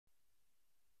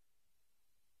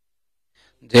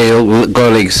Dear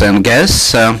colleagues and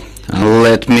guests,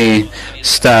 let me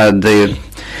start the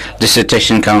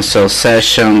Dissertation Council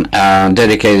session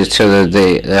dedicated to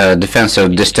the defense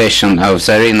of dissertation of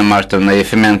Zarina, Maratovna,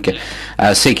 Efimenko,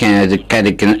 seeking an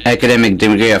academic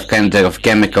degree of candidate of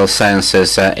chemical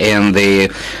sciences in the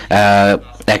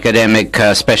academic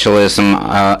specialism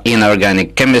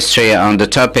inorganic chemistry on the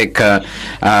topic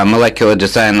molecular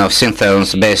design of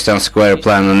synthones based on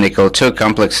square-planar nickel-2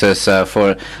 complexes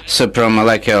for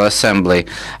supramolecular assembly.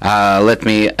 Let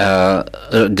me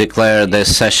declare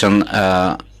this session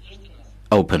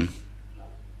open.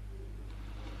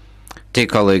 Dear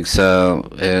colleagues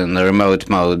in remote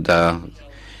mode,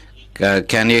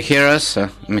 can you hear us?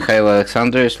 Mikhail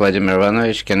Alexandrovich, Vladimir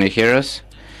Ivanovich, can you hear us?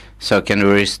 So can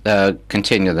we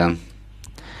continue then?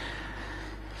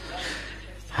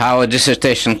 Our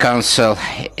dissertation council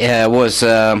was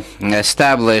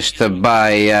established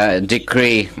by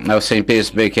decree of St.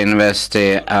 Petersburg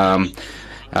University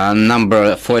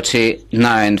number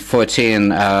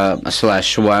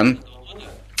 4914/1,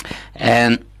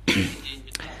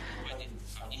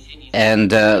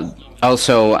 and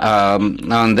also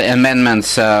on the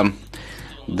amendments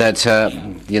that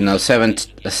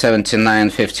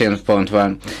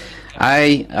 7915.1.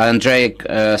 I, Andrei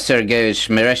Sergeyevich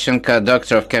Mireshenko,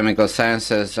 Doctor of Chemical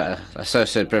Sciences,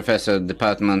 Associate Professor,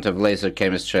 Department of Laser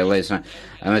Chemistry, Laser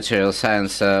Material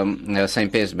Science,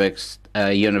 St. Petersburg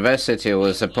University,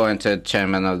 was appointed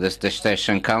Chairman of this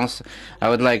Dissertation Council. I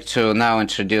would like to now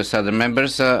introduce other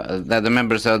members of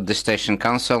the Dissertation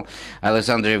Council.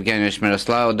 Alexander Evgenievich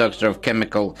Miroslav, Doctor of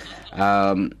Chemical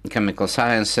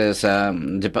Sciences,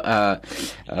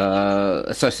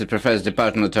 Associate Professor,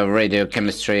 Department of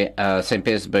Radiochemistry, St.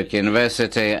 Petersburg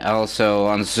University. Also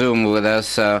on Zoom with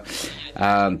us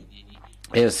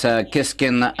is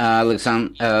Kiskin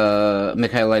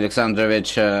Mikhail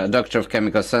Alexandrovich, Doctor of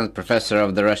Chemical Science, Professor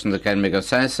of the Russian Academy of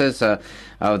Sciences,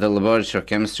 of the Laboratory of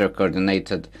Chemistry of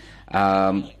Coordinated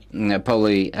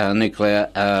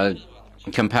Polynuclear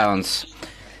Compounds.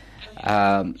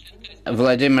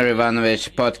 Vladimir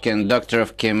Ivanovich Potkin, Doctor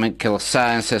of Chemical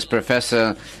Sciences,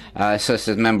 Professor,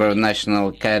 Associate Member of National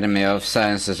Academy of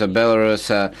Sciences of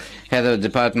Belarus, Head of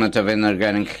Department of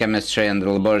Inorganic Chemistry and the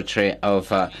Laboratory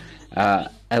of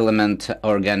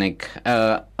organic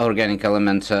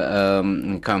element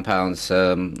compounds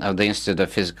of the Institute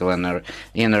of Physical and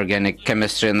Inorganic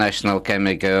Chemistry, National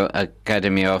Chemical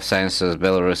Academy of Sciences,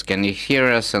 Belarus. Can you hear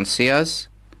us and see us?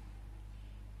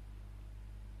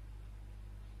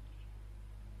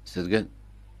 Is it good?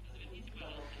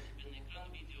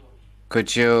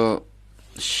 Could you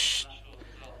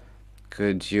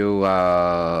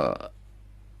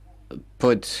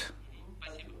put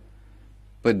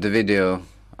the video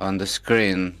on the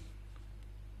screen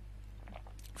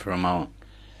for a moment?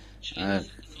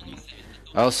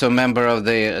 Also member of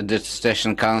the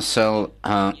Dissertation Council,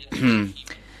 the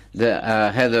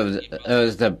head of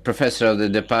the professor of the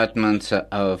Department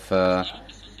of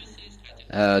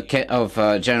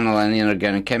General and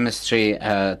Inorganic Chemistry,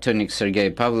 Tunik Sergei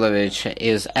Pavlovich,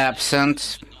 is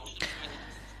absent.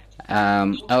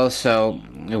 Also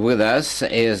with us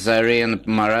is Zarina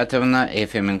Maratovna,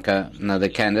 Efimenko, another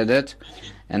candidate,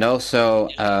 and also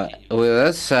with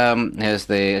us is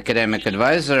the academic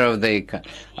advisor of the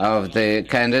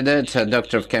candidate,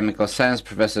 Doctor of Chemical Science,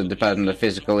 Professor, Department of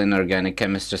Physical Inorganic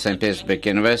Chemistry, St. Petersburg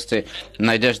University,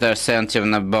 Nadezhda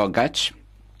Arsentyevna Bogac.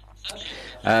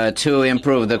 To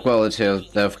improve the quality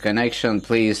of connection,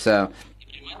 please,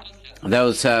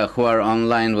 those who are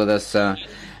online with us,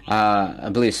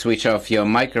 please switch off your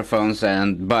microphones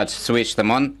but switch them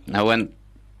on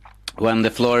when the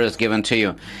floor is given to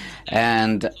you.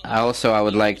 And also I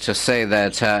would like to say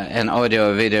that an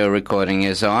audio-video recording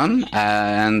is on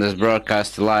and is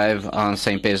broadcast live on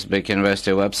St. Petersburg University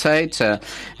website,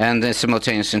 and the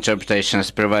simultaneous interpretation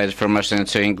is provided from Russian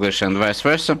to English and vice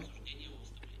versa.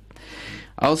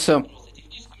 Also,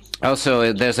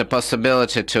 there's a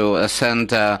possibility to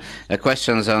send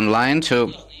questions online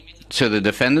to the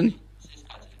defendant,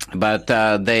 but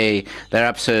they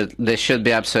should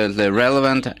be absolutely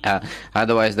relevant.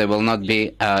 Otherwise, they will not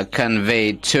be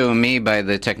conveyed to me by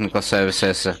the technical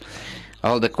services.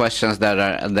 All the questions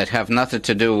that have nothing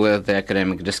to do with the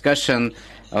academic discussion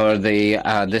or the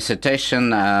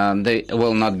dissertation, they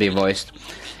will not be voiced.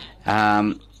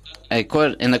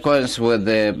 In accordance with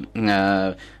the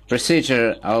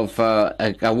procedure of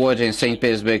awarding St.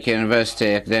 Petersburg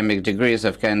University academic degrees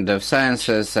of Candidate of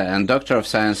Sciences and Doctor of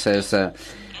Sciences,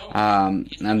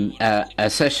 a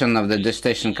session of the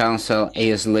Dissertation Council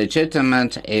is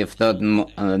legitimate if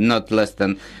not less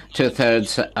than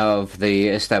 2/3 of the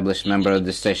established members of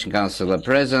the Dissertation Council are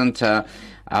present.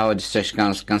 Our Dissertation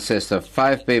Council consists of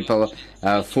 5 people.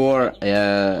 Four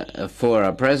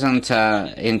are present,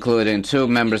 including 2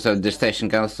 members of the Dissertation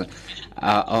Council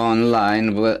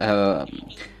online with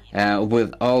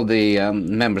all the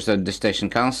members of the Dissertation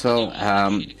Council.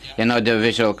 An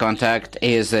audiovisual contact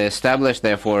is established,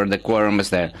 therefore the quorum is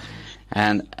there.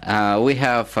 And we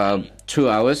have 2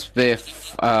 hours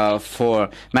for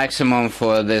maximum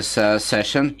for this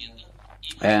session.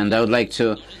 And I would like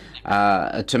to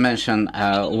mention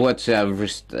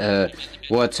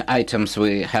what items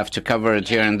we have to cover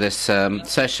during this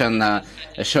session. A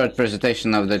short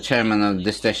presentation of the chairman of the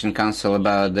Dissertation Council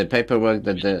about the paperwork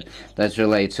that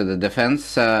relates to the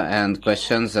defense and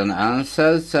questions and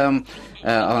answers on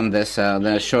this.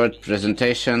 The short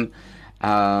presentation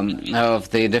of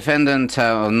the defendant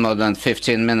more than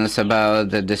 15 minutes about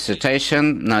the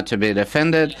dissertation not to be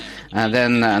defended, and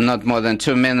then not more than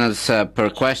 2 minutes per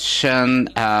question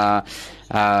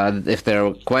if there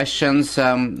are questions,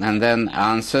 and then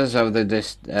answers of the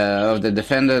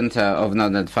defendant of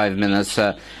not than 5 minutes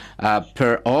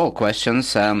per all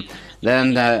questions.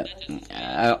 Then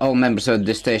all members of the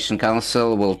Dissertation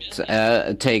Council will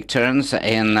take turns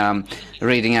in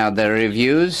reading out their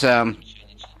reviews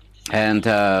and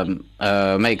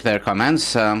make their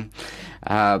comments. 10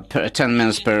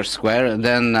 minutes per square.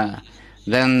 Then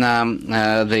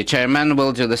the chairman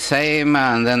will do the same,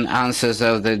 and then answers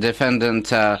of the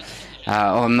defendant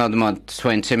on not more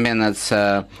 20 minutes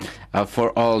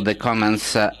for all the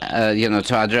comments,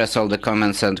 to address all the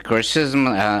comments and criticism.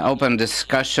 Open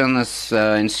discussion is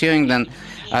ensuing. Then,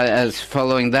 as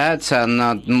following that,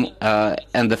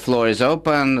 and the floor is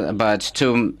open, but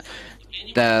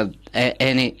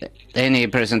any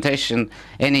presentation,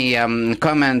 any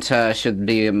comment should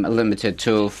be limited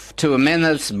to 2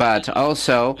 minutes, but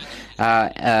also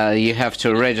you have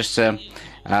to register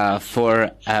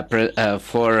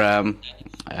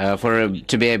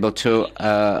to be able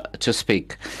to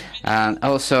speak. And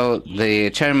also, the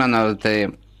chairman of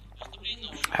the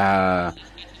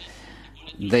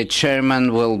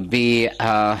chairman will be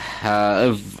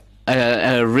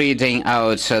reading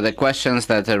out the questions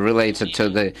that are related to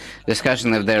the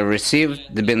discussion. If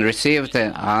they've been received,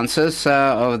 the answers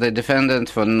of the defendant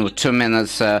for 2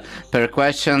 minutes per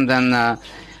question. Then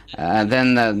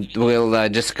we'll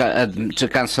two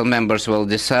council members will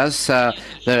discuss the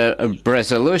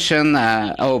resolution,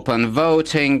 open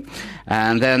voting,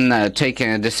 and then taking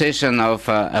a decision of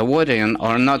awarding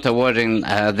or not awarding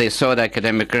the SODA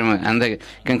academic agreement, and the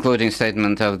concluding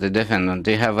statement of the defendant.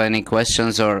 Do you have any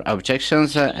questions or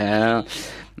objections?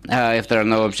 If there are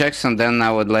no objections, then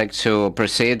I would like to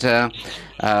proceed to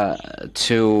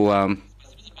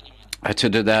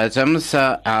do the items,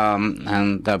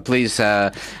 and please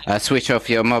switch off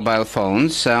your mobile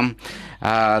phones.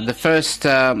 The first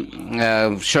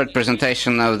short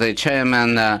presentation of the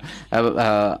chairman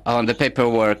on the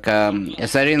paperwork.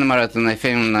 Zarina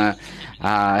Maratovna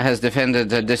has defended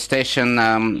the dissertation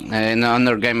in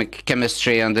inorganic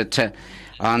chemistry on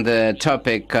the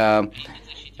topic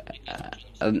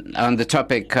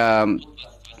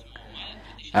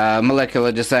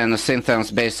molecular design of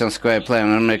synthones based on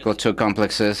square-planar numerical 2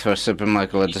 complexes for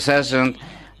supramolecular dissertation.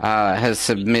 Has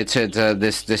submitted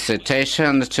this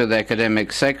dissertation to the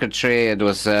academic secretary. It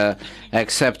was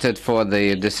accepted for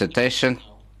the dissertation.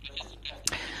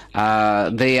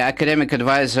 The academic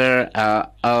advisor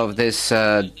of this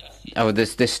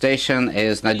dissertation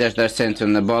is Nadezhda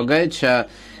Arsentovna Bogach,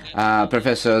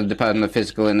 professor of the Department of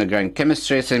Physical and Inorganic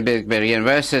Chemistry at St. Petersburg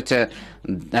University.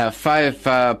 5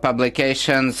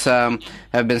 publications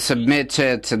have been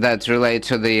submitted that relate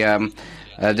to the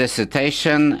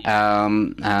dissertation. All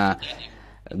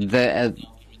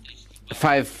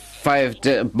 5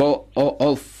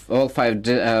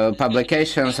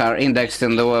 publications are indexed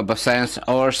in the Web of Science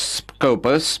or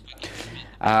Scopus.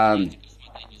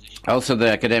 Also, the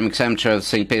Academic Center of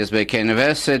St. Petersburg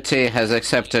University has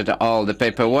accepted all the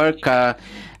paperwork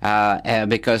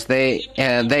because they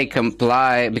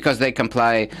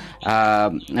comply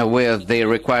with the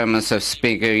requirements of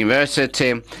Speaker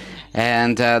University,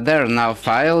 and they're now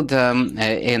filed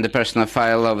in the personal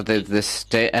file of the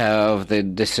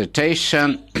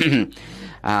dissertation,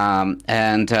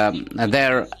 and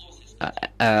they're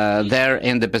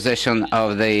in the position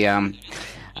of the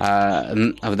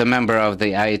member of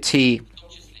the IT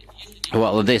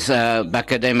well, this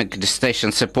academic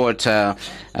dissertation support office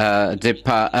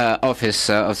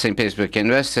of St. Petersburg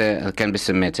University can be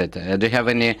submitted. Do you have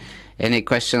any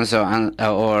questions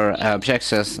or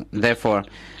objections? Therefore,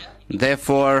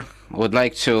 would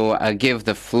like to give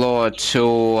the floor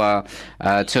to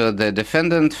the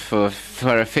defendant for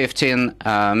 15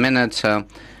 minutes.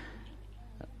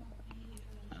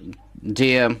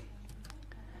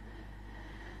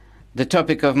 The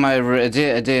topic of my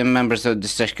dear members of the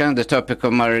discussion, the topic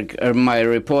of my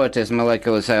report is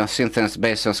molecular synthones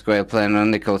based on square-planar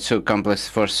nickel-2 complex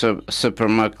for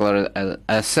supramolecular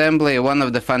assembly. One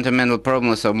of the fundamental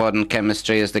problems of modern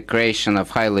chemistry is the creation of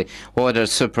highly ordered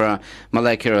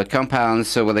supramolecular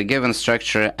compounds with a given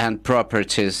structure and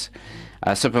properties.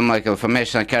 Supramolecular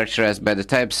formation are characterized by the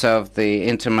types of the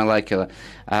intermolecular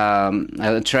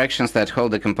interactions that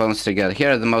hold the components together.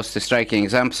 Here are the most striking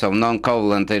examples of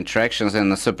non-covalent interactions in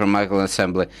the supramolecular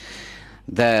assembly.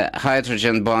 The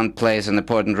hydrogen bond plays an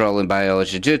important role in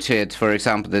biology. Due to it, for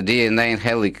example, the DNA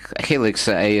helix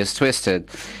is twisted.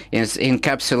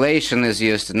 Encapsulation is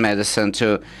used in medicine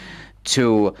to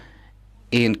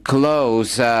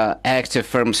enclose active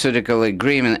pharmaceutical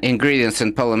ingredients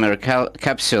in polymer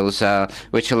capsules,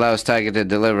 which allows targeted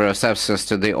delivery of substance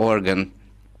to the organ.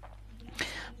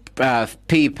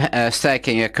 P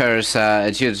stacking occurs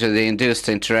due to the induced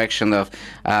interaction of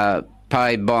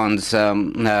pi bonds.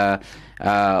 There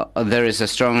is a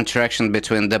strong interaction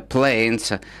between the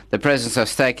planes. The presence of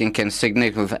stacking can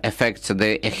significantly affect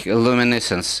the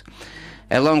luminescence.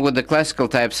 Along with the classical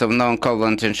types of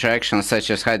non-covalent interactions, such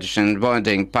as hydrogen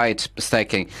bonding, pi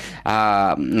stacking,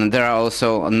 there are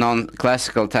also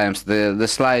non-classical types. The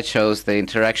slide shows the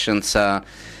interactions that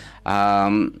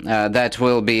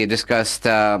will be discussed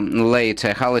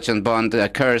later. Halogen bond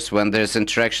occurs when there's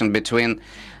interaction between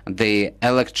the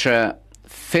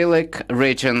electrophilic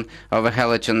region of a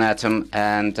halogen atom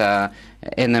and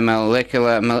in the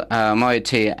molecular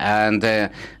moiety and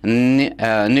the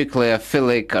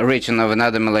nucleophilic region of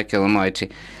another molecular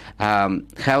moiety.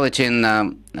 Halogen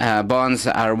bonds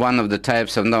are one of the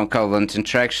types of non-covalent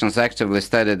interactions actively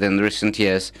studied in recent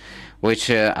years,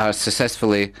 which are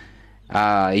successfully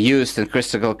used in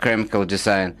crystal chemical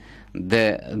design,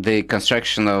 the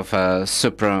construction of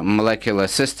supramolecular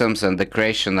systems, and the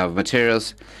creation of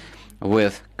materials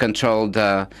with controlled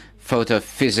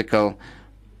photophysical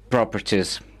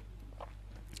properties.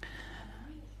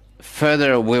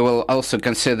 Further, we will also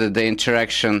consider the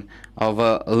interaction of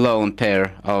a lone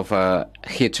pair of a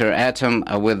heteroatom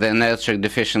with an electric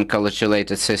deficient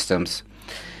colligated systems.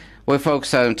 We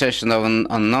focus our attention on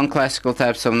non-classical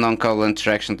types of non-covalent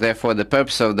interaction. Therefore, the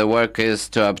purpose of the work is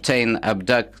to obtain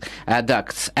adducts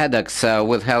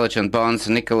with halogen bonds.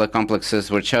 Nickel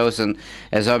complexes were chosen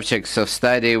as objects of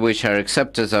study which are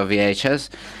acceptors of VHS.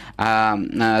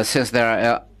 Since there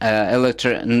are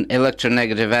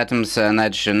electronegative atoms,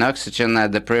 nitrogen and oxygen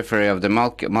at the periphery of the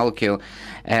molecule,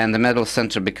 and the metal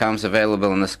center becomes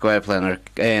available in a square-planar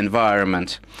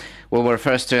environment. We were the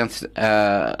first to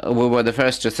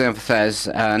synthesize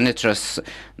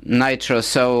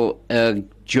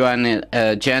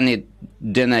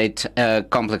nitroso-guanidinate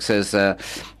complexes,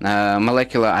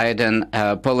 molecular iodine,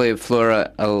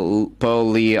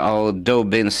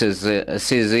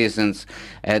 polyoldobenzynes,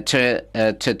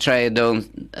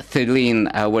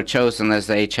 tetraidonethylene were chosen as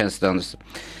the HS donors.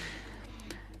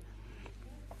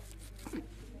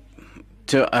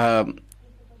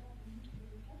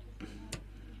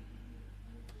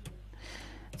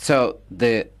 So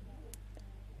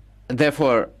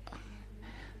therefore,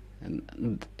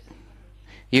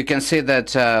 you can see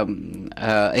that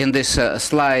in this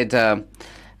slide that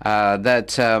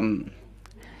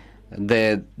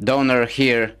the donor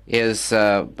here is,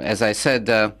 as I said,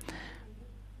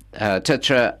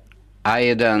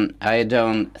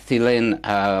 tetraiodonethylene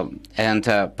and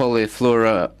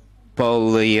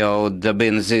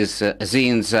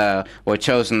polyoldobenzynes were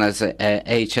chosen as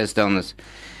HS donors.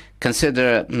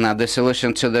 Consider the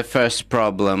solution to the first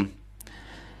problem.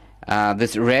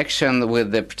 This reaction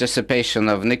with the participation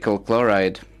of nickel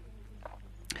chloride,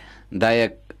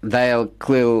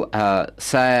 dialkyl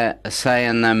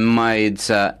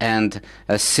cyanamides, and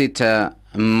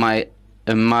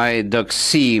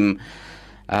acetamidoxime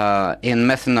in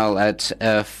methanol at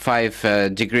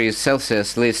 5 degrees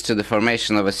Celsius leads to the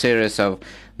formation of a series of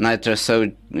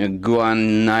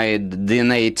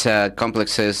nitroso-guanidinate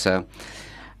complexes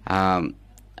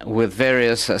with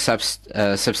various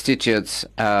substitutes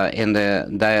in the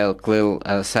dialkyl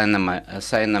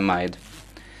cyanamide.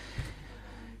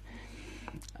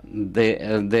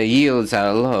 The yields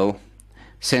are low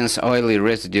since oily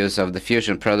residues of the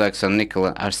fusion products on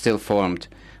nickel are still formed.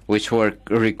 which were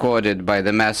recorded by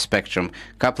the mass spectrum.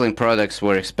 Coupling products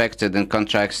were expected in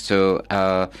contrast to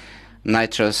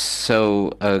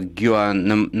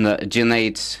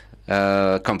nitroso-guanogenate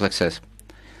complexes.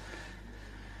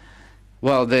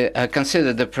 Well,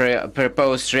 consider the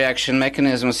proposed reaction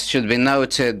mechanisms. Should be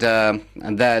noted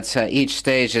that each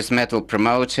stage is metal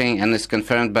promoting and is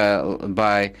confirmed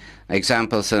by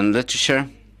examples in literature,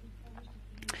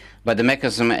 but the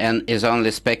mechanism is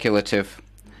only speculative.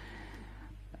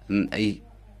 The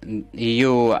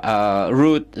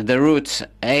root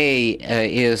A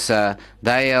is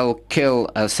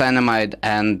dialkylcyanamide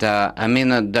and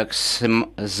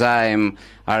aminodoxime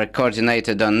are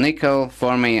coordinated on nickel,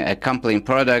 forming a coupling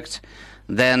product.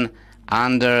 Then,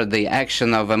 under the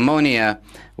action of ammonia,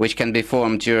 which can be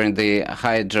formed during the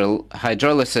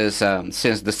hydrolysis,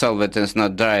 since the solvent is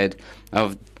not dried,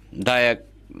 of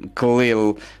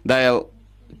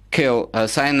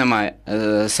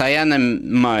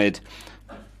dialkylcyanamide,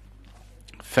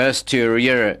 first to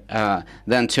urea,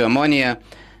 then to ammonia,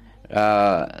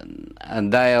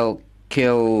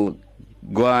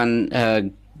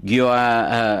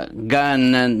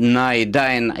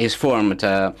 dialkylguanidine is formed,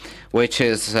 which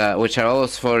are all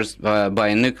forced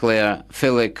by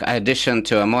nucleophilic addition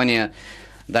to ammonia,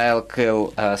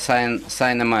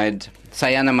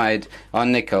 dialkylcyanamide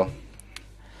on nickel.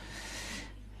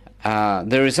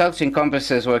 The resulting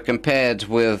complexes were compared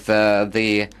with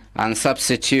the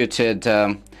unsubstituted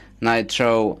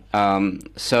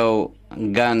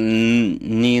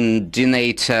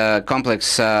nitroso-guanidinate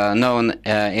complex known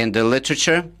in the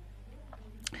literature.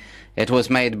 It was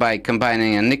made by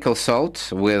combining a nickel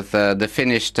salt with the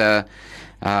finished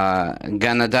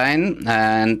guanidine,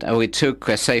 and we took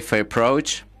a safer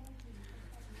approach.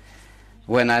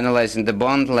 When analyzing the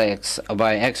bond lengths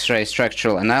by X-ray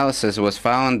structural analysis, it was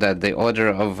found that the order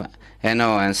of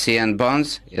NO and CN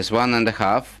bonds is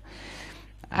 1.5.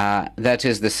 That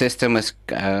is, the system is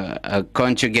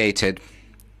conjugated.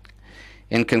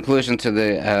 In conclusion to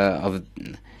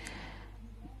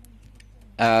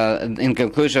in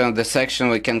conclusion of the section,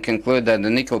 we can conclude that the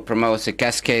nickel promotes a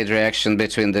cascade reaction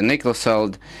between the nickel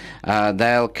salt,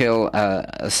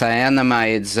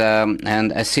 dialkylcyanamides,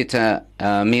 and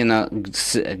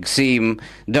acetaminoglycine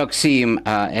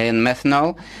in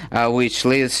methanol, which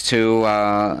leads to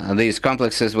these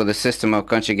complexes with a system of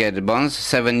conjugated bonds.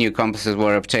 7 new complexes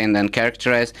were obtained and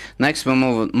characterized. Next, we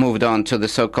moved on to the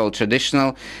so-called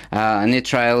traditional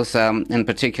nitriles, in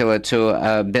particular to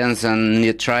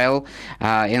benzonitrile.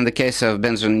 In the case of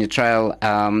benzonitrile,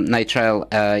 nitrile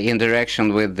in the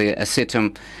reaction with the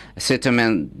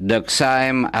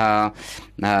acetamindoxime,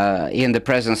 in the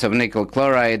presence of nickel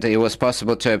chloride, it was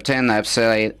possible to obtain,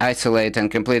 isolate, and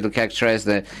completely characterize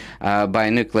the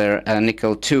binuclear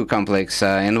nickel-2 complex,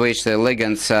 in which the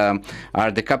ligands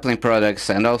are the coupling products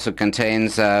and also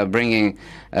contains bringing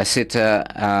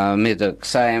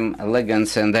acetamindoxime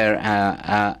ligands in their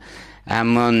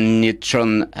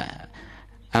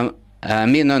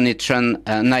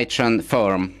aminonitron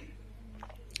form.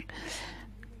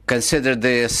 Consider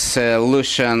the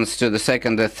solutions to the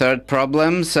second and third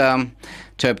problems. To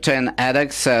obtain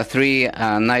ADAX, 3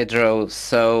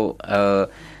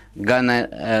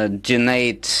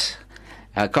 nitroso-guanogenate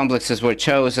complexes were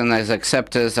chosen as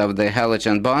acceptors of the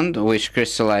halogen bond, which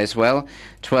crystallized well.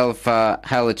 12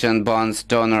 halogen bonds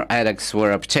donor ADAX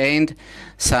were obtained.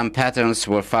 Some patterns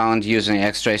were found using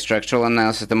X-ray structural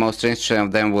analysis. The most interesting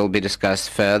of them will be discussed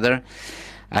further.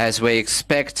 As we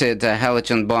expected,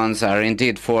 halogen bonds are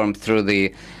indeed formed through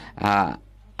the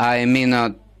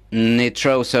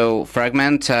imino-nitroso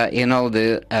fragment in all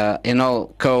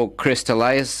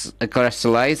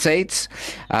co-crystallizates.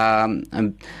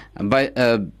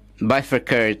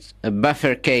 Bifurcate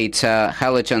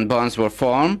halogen bonds were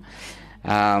formed,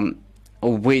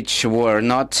 which were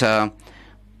not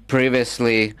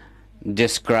previously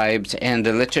described in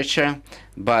the literature,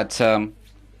 but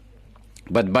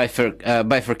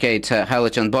bifurcate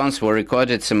halogen bonds were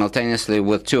recorded simultaneously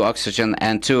with 2 oxygen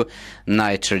and 2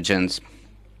 nitrogens.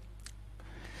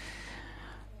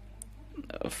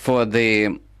 For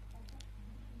the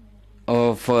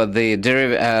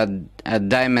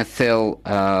dimethyl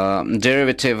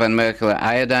derivative and molecular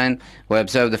iodine, we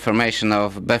observed the formation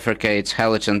of bifurcate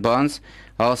halogen bonds,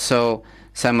 also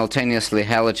simultaneously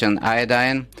halogen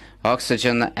iodine,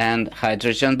 oxygen and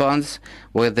hydrogen bonds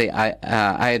with the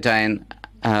iodine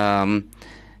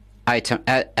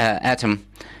atom,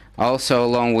 also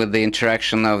along with the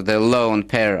interaction of the lone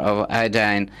pair of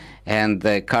iodine and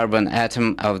the carbon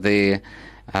atom of the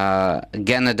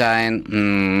guanidine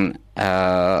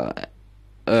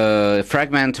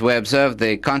fragment, we observe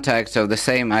the contact of the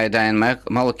same iodine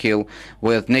molecule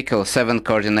with nickel 7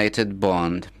 coordinated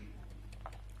bond.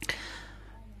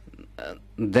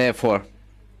 Therefore,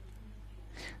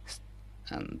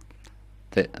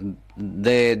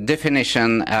 the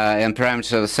definition and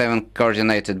parameters of the 7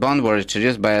 coordinated bond were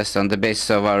introduced by us on the basis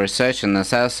of our research and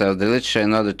analysis of the literature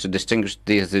in order to distinguish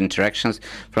these interactions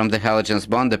from the halogens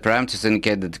bond. The parameters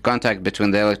indicate that the contact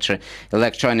between the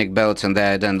electronic belt and the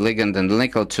iodine ligand and the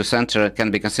nickel to center can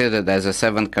be considered as a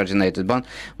 7 coordinated bond.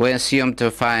 We assume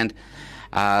to find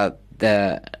the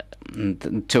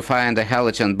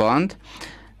halogen bond.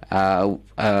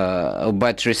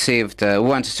 But received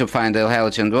wanted to find a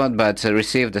halogen bond, but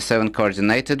received a 7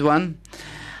 coordinated one.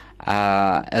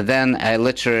 Then a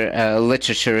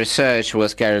literature research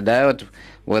was carried out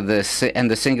with and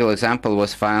the single example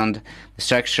was found: the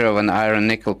structure of an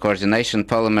iron-nickel coordination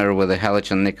polymer with a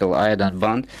halogen-nickel iodine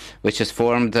bond, which is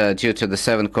formed due to the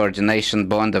 7 coordination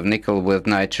bond of nickel with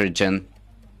nitrogen.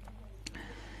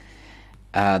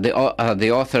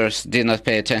 The authors did not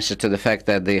pay attention to the fact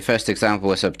that the first example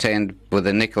was obtained with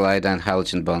a nickel iodine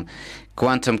halogen bond.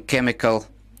 Quantum chemical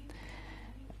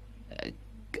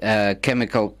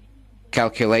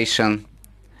calculation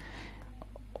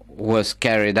was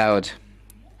carried out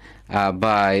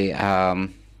by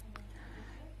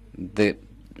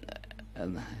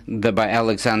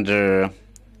Alexander.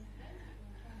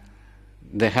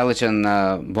 The halogen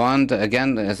bond,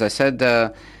 again, as I said,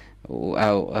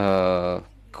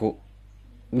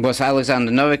 was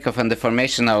Alexander Novikov, and the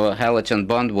formation of a halogen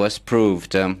bond was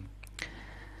proved.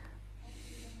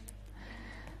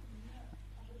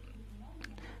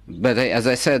 But as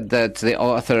I said, that the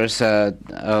authors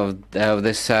of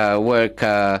this work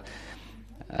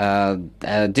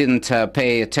didn't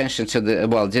pay attention to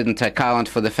didn't account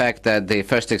for the fact that the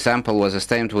first example was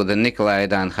obtained with a nickel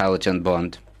iodine halogen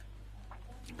bond.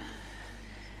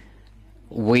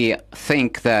 We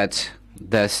think that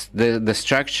the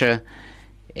structure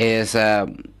is a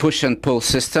push and pull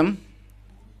system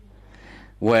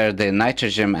where the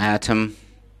nitrogen atom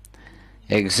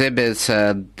exhibits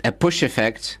a push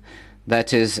effect,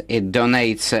 that is, it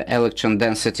donates electron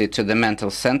density to the mantle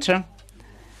center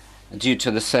due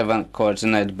to the 7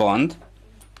 coordinate bond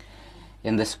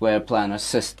in the square-planar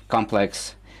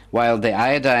complex, while the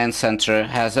iodine center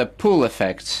has a pull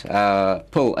effect.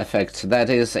 That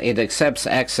is, it accepts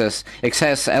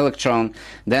excess electron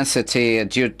density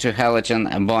due to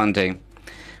halogen bonding.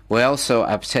 We also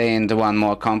obtained one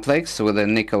more complex with a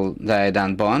nickel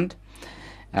iodine bond.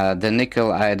 The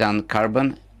nickel iodine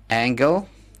carbon angle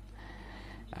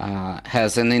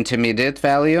has an intermediate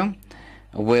value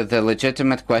with a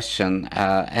legitimate question,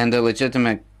 and the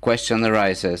legitimate question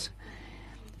arises: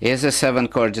 is a 7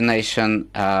 coordination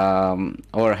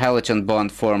or halogen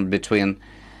bond formed between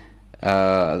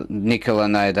nickel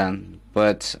and iodine?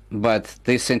 But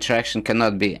this interaction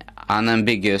cannot be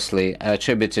unambiguously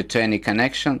attributed to any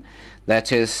connection.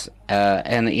 That is,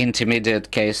 an intermediate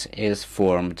case is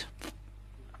formed.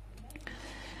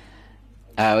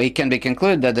 It can be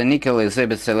concluded that the nickel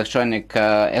exhibits electrophilic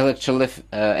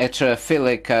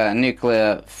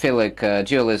nucleophilic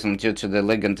dualism due to the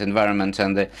ligand environment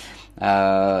and the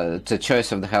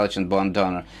choice of the halogen bond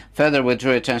donor. Further, we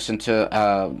drew attention to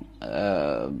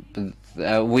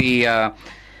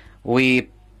we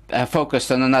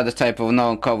focused on another type of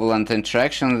non-covalent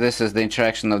interaction. This is the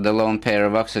interaction of the lone pair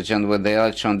of oxygen with the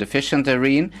electron-deficient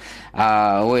arene,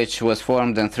 which was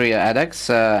formed in 3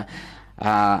 adducts.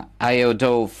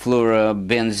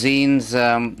 Iodofluorobenzenes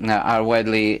are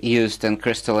widely used in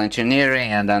crystal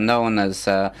engineering and are known as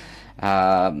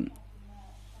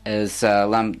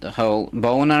lambda-hole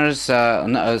boners,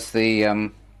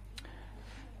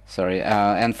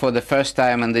 and for the first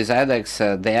time in these adducts,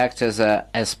 they act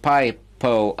as pi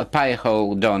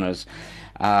hole donors.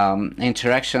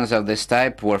 Interactions of this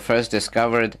type were first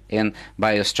discovered in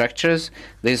biostructures.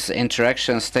 These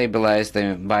interactions stabilize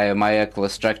the biomolecular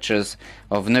structures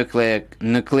of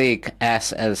nucleic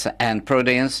acids and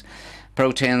proteins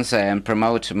and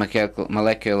promote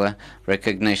molecular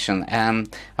recognition.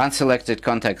 Unselected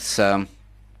contacts,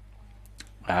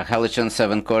 halogen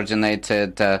 7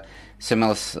 coordinated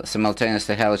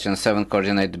simultaneously halogen 7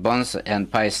 coordinated bonds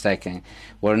and pi stacking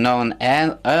were known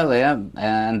earlier,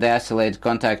 and the isolated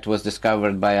contact was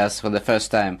discovered by us for the first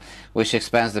time, which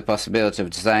expands the possibility of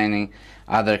designing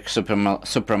other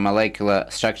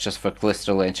supramolecular structures for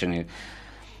crystal engineering.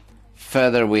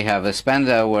 Further, we have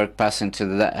expanded our work passing to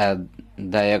the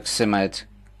dioximide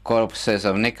corpuses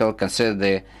of nickel.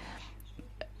 Consider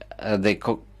the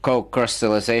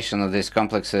co-crystallization of these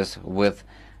complexes with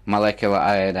molecular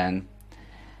iodine.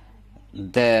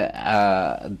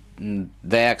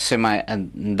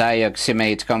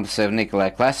 dioximate complexes of nickel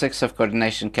are classics of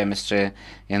coordination chemistry.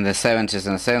 In the 70s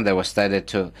and 70s, they were studied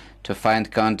to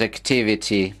find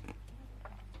conductivity.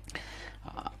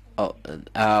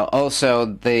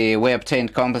 Also, we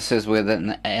obtained complexes with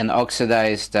an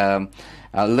oxidized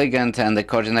ligand and the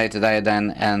coordinated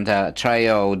iodine and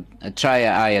triiodide.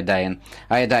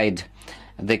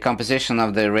 The composition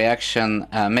of the reaction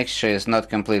mixture is not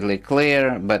completely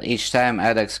clear, but each time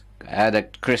adduct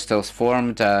crystals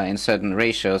formed in certain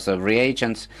ratios of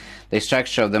reagents, the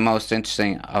structure of the most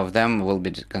interesting of them will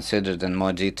be considered in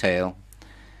more detail.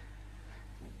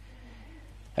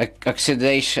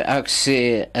 Oxidation of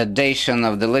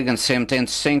the ligand seemed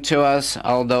interesting to us,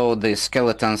 although the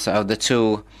skeletons of the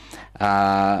two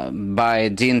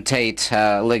bidentate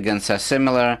ligands are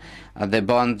similar. The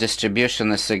bond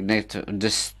distribution is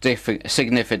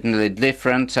significantly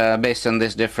different. Based on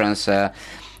this difference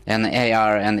in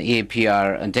AR and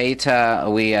EPR data,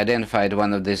 we identified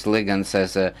one of these ligands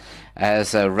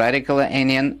as a radical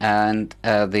anion and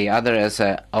the other as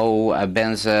a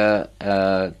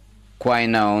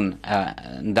O-benzoquinone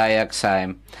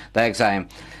dioxime.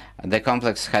 The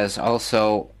complex has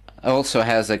also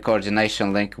has a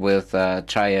coordination link with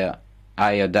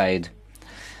triiodide.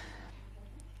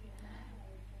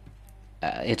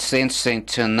 It's interesting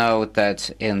to note that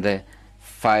in the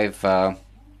five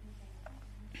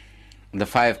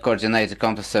coordinated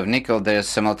complexes of nickel, there's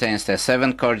simultaneously a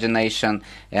 7 coordination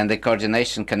and the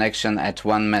coordination connection at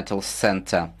one metal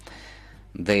center.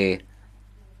 The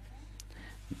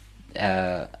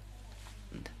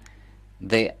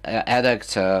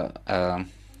adduct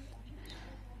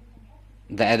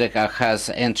has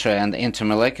intra and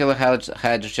intermolecular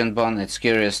hydrogen bond. It's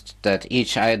curious that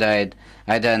each iodine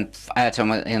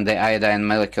atom in the iodine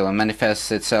molecule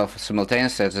manifests itself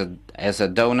simultaneously as a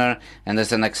donor and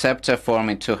as an acceptor,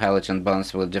 forming two halogen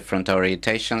bonds with different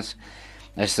orientations.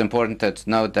 It's important to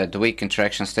note that weak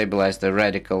interactions stabilize the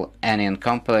radical anion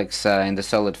complex in the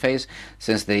solid phase,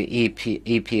 since the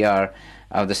EPR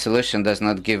of the solution does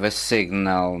not give a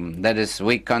signal. That is,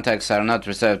 weak contacts are not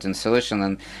reserved in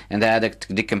solution, and the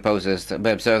adduct decomposes.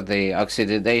 We observe the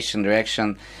oxidation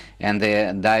reaction and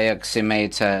the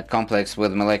dioximate complex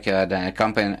with molecular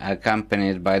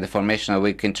accompanied by the formation of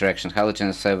weak interaction,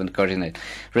 halogen 7 coordinate.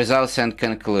 Results and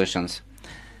conclusions.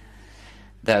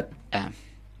 That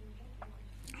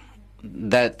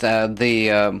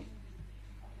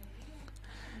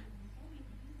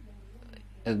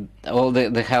all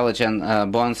the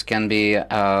halogen bonds can be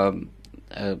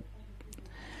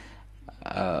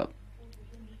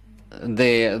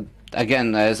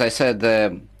again, as I said,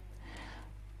 the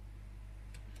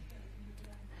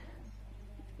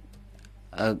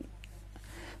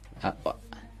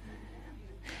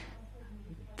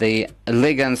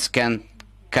ligands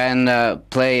can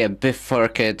play a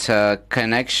bifurcate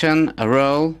connection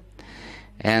role,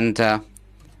 and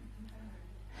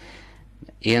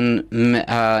in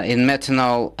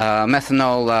methanol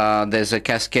there's a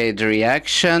cascade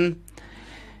reaction,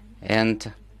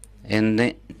 and in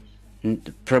the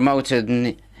promoted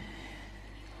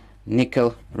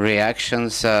nickel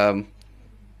reactions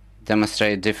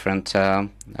demonstrate different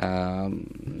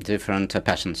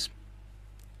patterns.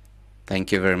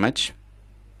 Thank you very much.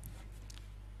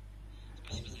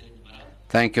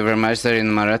 Thank you very much, Zarina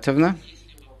Maratovna.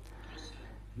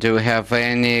 Do we have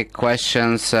any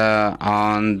questions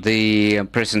on the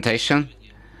presentation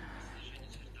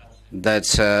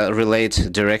that relate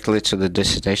directly to the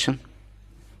dissertation?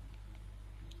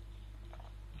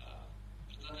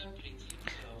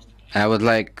 I would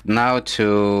like now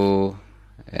to...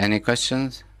 Any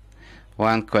questions?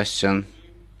 One question.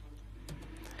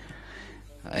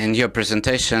 In your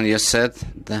presentation, you said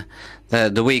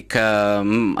the weak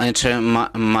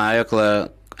intermolecular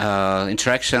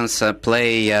interactions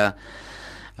play a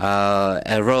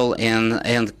role in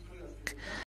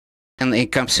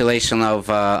encapsulation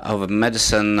of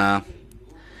medicine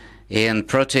in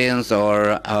proteins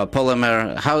or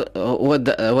polymer.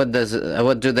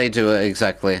 What do they do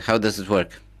exactly? How does it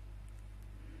work?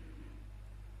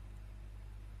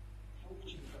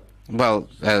 Well,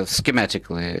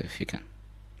 schematically, if you can.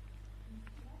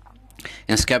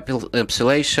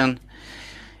 Encapsulation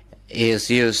is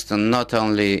used not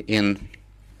only in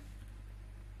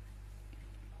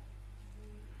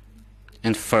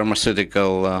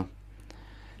pharmaceutical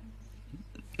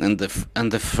in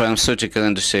the pharmaceutical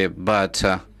industry, but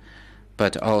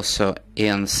also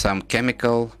in some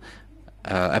chemical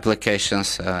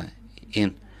applications,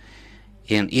 in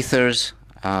ethers,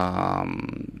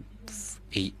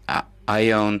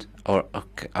 ion or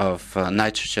of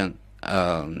nitrogen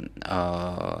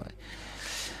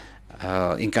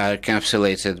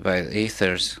encapsulated by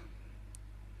ethers.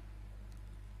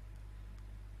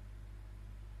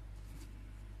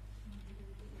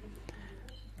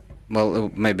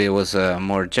 Well, maybe it was a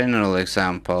more general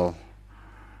example.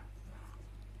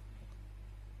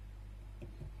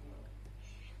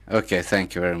 Okay,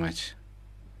 thank you very much.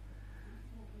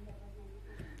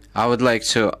 I would like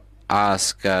to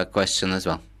ask a question as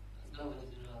well.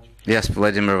 Yes,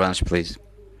 Vladimir Ivanovich, please.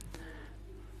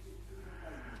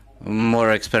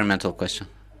 More experimental question.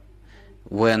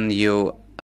 When you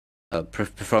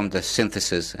perform the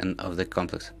synthesis of the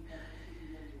complex,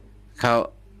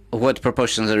 what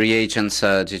proportions of reagents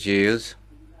did you use?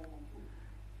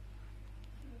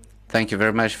 Thank you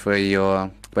very much for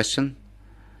your question.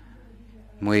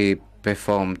 We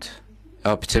performed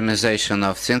optimization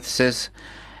of synthesis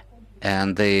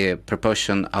and the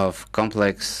proportion of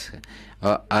complex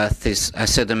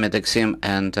acetaminophen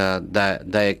and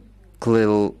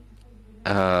diacryl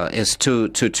is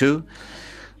 2:2.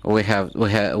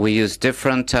 We use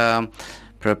different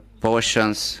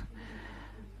proportions,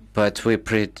 but we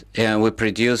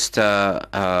produced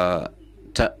the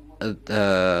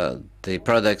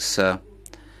products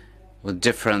with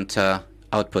different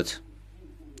output,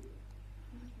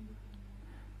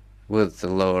 with the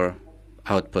lower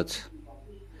output.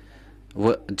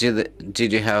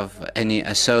 Did you have any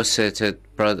associated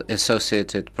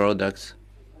products?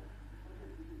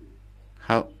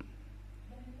 How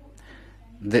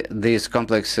these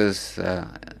complexes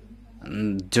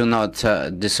do not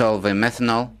dissolve in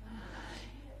methanol,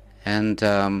 and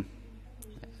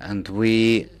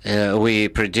we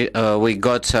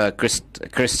got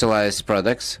crystallized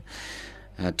products,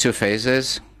 2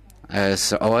 phases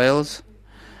as oils,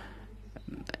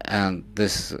 and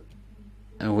this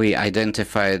we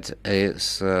identified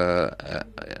as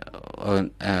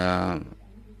on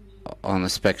a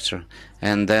spectrum,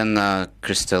 and then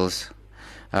crystals.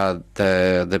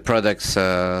 The products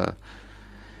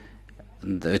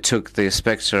took the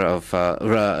spectra of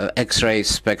X-ray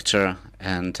spectra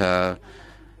and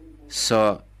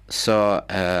saw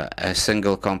a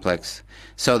single complex.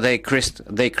 So they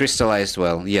crystallized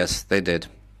well. Yes, they did.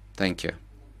 Thank you.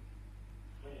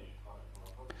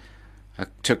 I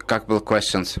took a couple of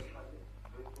questions.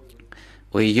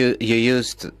 You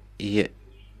used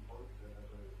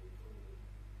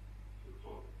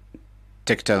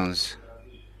tectones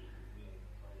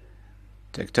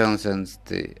and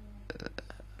the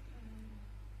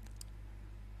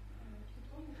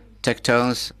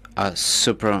tectones are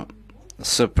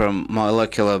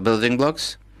supramolecular building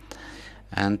blocks,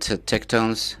 and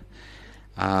tectones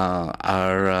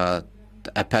are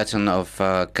a pattern of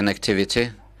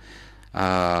connectivity.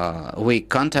 Weak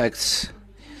contacts.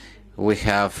 We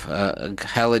have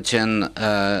halogen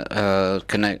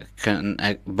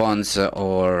bonds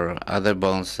or other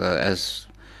bonds as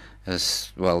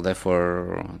well.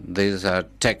 Therefore, these are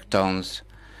tectones.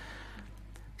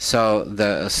 So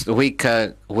the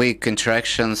weak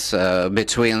interactions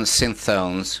between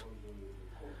synthones.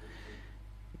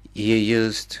 You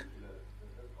used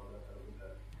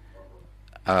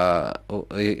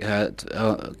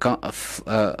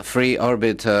free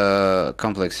orbit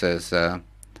complexes.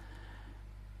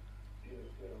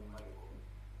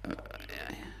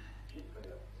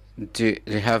 Do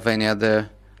you have any other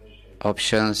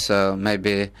options?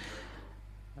 Maybe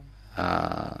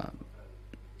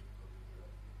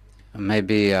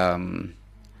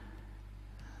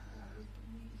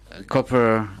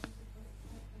copper.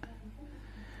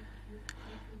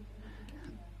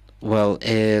 Well,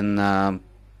 in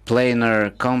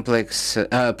planar complex,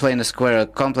 planar square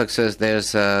complexes,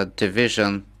 there's a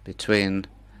division between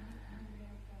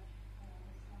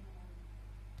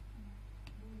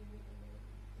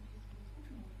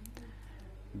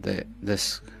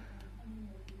this.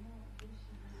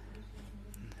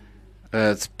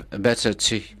 It's better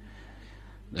to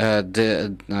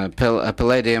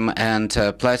palladium and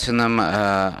platinum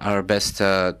are best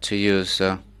to use,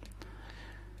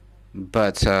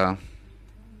 but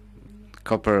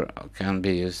copper can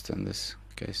be used in this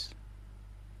case.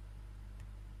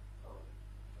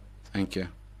 Thank you.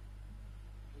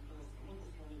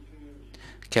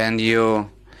 Can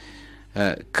you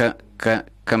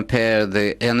compare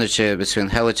the energy between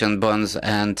halogen bonds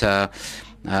and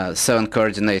 7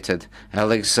 coordinated?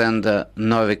 Alexander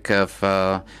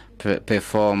Novikov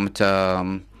performed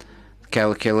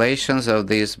calculations of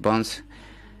these bonds.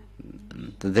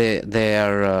 They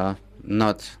are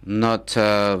not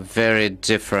very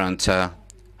different. The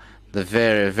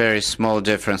very small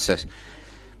differences.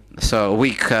 So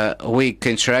weak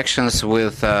interactions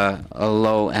with a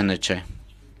low energy.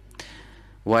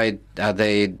 Why are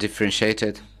they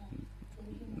differentiated?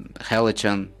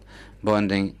 halogen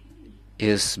bonding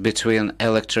is between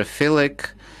electrophilic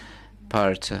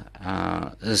part,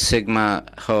 sigma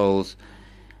holes,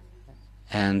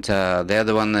 and the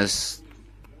other one is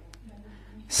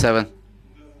 7.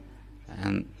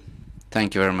 And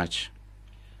thank you very much.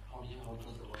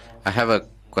 I have a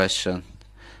question.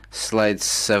 Slide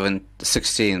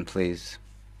 16, please.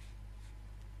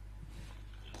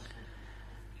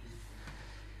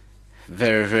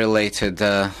 Very related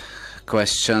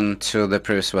question to the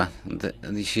previous one.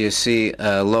 You see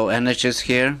low energies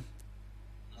here.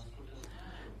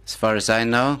 As far as I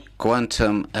know,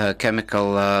 quantum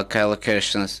chemical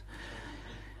calculations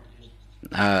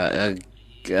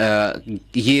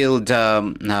yield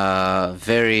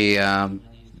very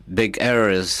big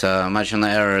errors, marginal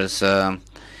errors,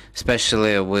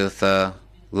 especially with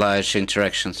large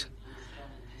interactions.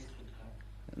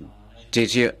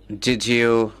 Did you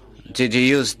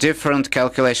use different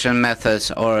calculation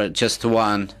methods or just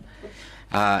one?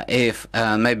 If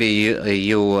maybe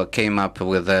you came up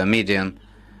with a median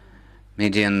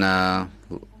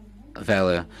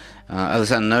value.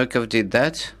 Alexander Novikov did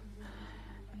that.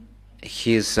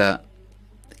 His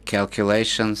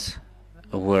calculations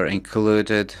were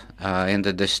included in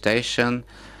the dissertation.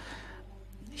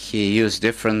 He used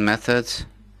different methods,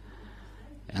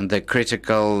 and the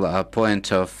critical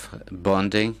point of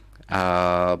bond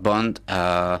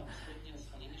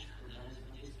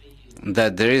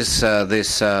that there is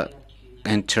this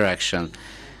interaction.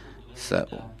 So,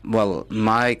 well,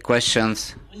 my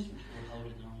questions.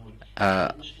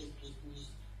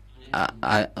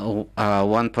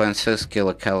 1.6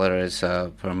 kilocalories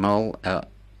per mole.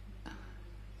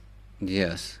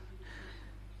 Yes.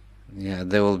 Yeah,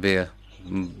 there will be a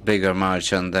bigger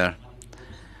margin there.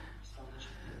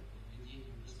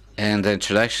 In the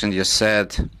introduction, you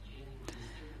said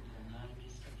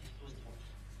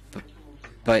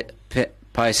by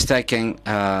stacking,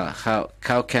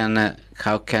 how can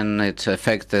it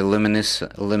affect the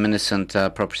luminescent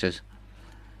properties?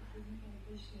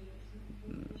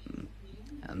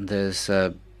 There's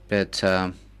a bit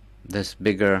this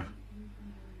bigger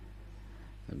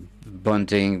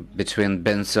bonding between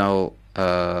benzyl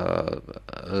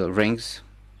rings.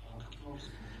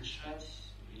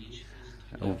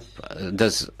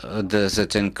 Does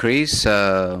it increase,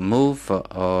 move,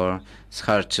 or it's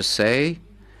hard to say?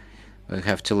 We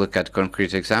have to look at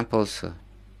concrete examples.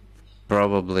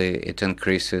 Probably it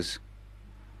increases.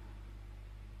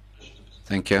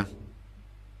 Thank you.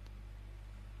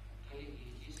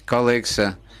 Colleagues,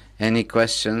 any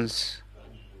questions?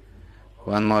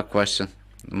 One more question.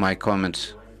 My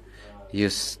comment. You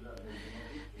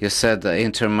said the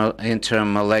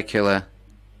intermolecular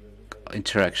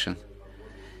interaction.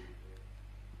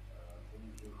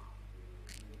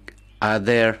 Are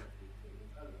there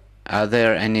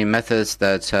any methods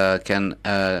that can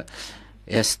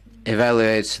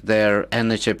evaluate their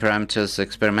energy parameters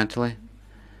experimentally?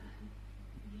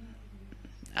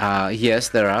 Yes,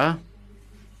 there are.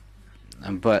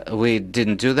 But we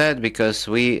didn't do that because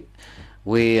we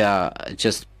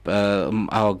just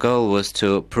our goal was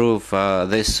to prove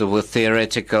this with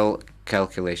theoretical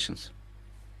calculations.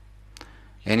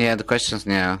 Any other questions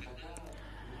now?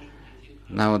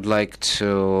 Now I would like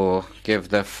to give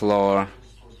the floor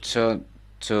to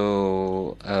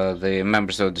the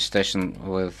members of the station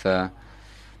with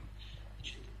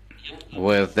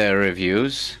their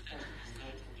reviews.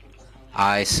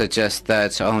 I suggest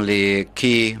that only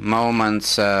key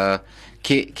moments,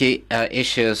 key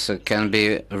issues can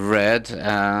be read.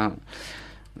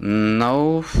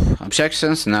 No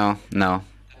objections? No.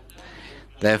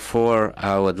 Therefore,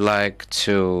 I would like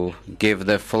to give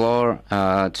the floor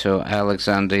to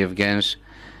Alexander Evgenievich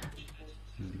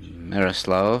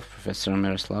Miroslav, Professor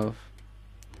Miroslav.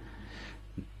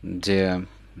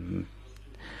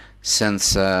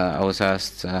 Since I was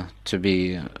asked to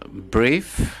be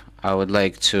brief, I would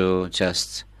like to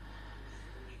just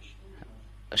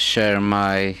share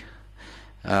my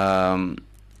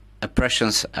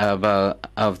impressions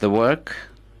of the work.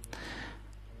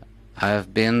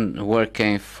 I've been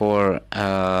working for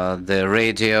the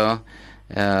Radio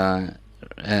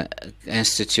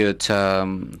Institute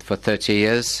for 30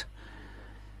 years.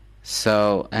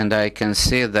 So, and I can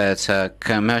see that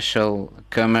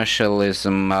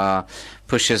commercialism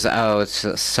pushes out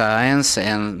science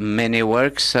and many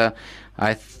works.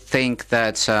 I think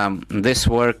that this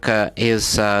work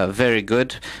is very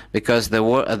good because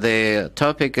the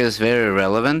topic is very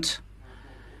relevant.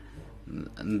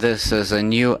 This is a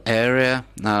new area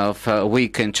of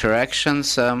weak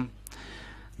interactions.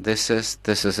 This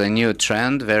is a new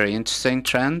trend, very interesting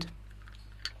trend.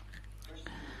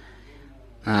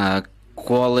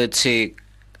 quality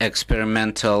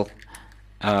experimental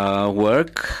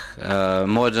work,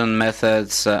 modern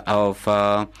methods of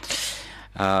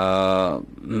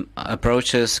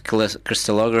approaches,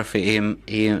 crystallography,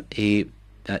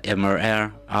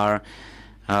 MRR are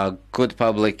good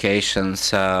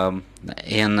publications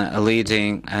in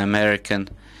leading American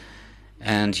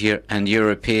and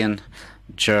European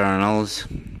journals.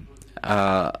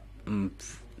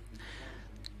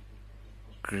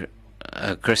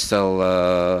 Crystal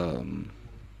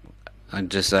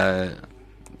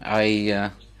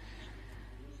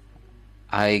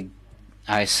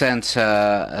I sent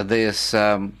this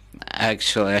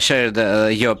actually I shared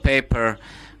your paper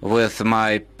with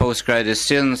my postgraduate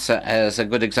students as a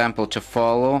good example to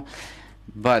follow,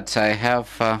 but I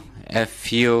have a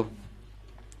few.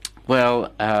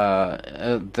 Well,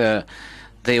 the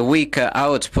weak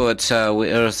output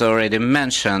was already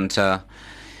mentioned.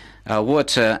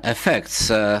 What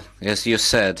effects, as you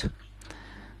said,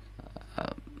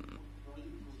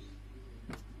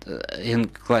 in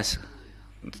class,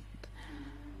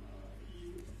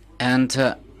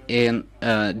 and in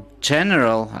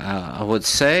general, I would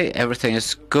say everything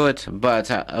is good, but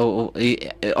you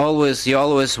always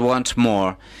want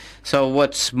more. So,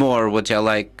 what's more would you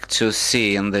like to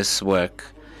see in this work?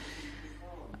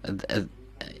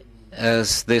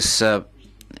 As this, you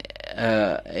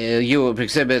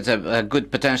exhibit a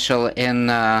good potential in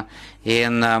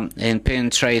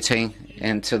penetrating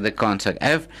into the contact.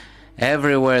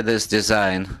 Everywhere there's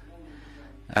design.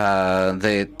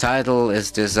 The title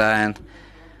is design.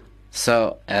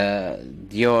 So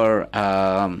your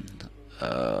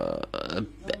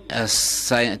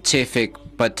scientific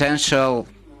potential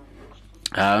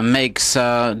makes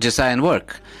design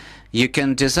work. You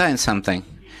can design something.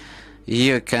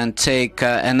 You can take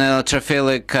an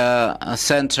electrophilic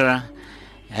center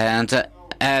and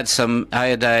add some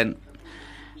iodine,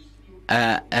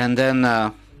 and then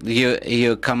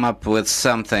you come up with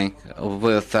something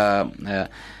with electrophilic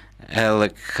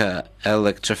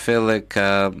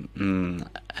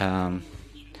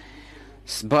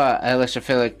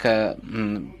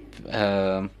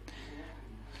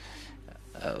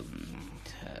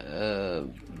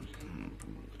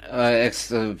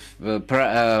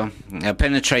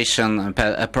penetration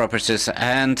properties,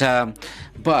 and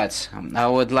but I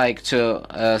would like to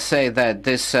say that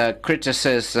this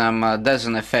criticism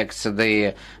doesn't affect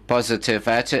the positive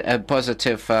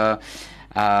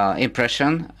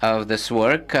impression of this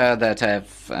work that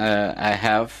I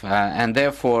have, and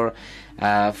therefore,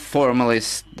 formally,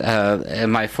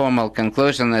 my formal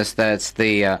conclusion is that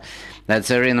that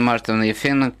Zarina Maratovna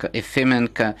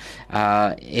Efimenko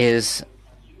is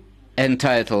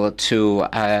entitled to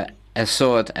a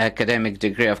short academic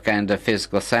degree of kind of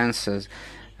physical sciences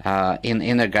in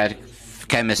inorganic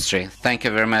chemistry. Thank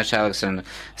you very much, Alexander.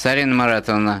 Zarina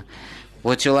Maratovna,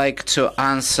 would you like to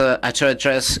answer, to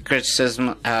address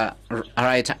criticism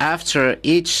right after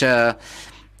each, or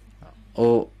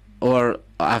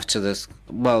after this?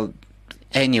 Well,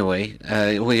 anyway,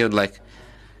 would you like?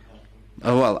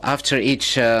 Well, after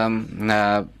each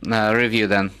review,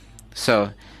 then.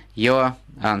 So, your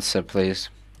answer, please.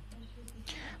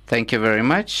 Thank you very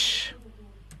much.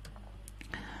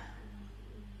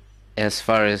 As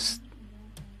far as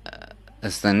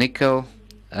the nickel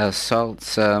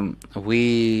salts,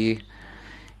 we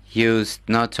used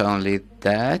not only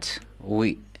that,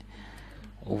 we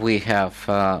have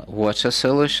water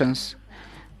solutions,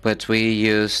 but we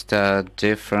used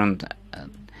different,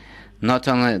 not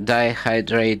only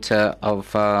dihydrate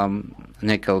of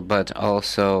nickel, but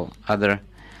also other.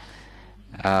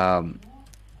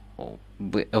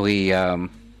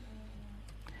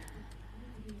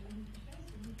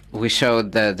 We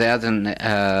showed that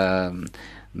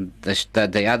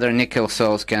the other nickel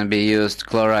salts can be used,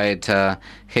 chloride,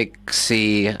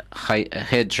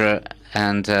 hexahydra,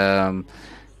 and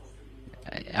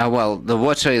well, the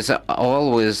water is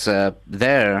always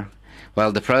there.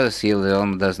 Well, the product yield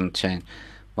almost doesn't change.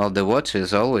 Well, the water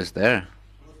is always there.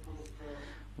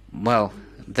 Well,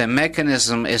 the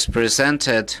mechanism is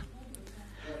presented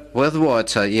with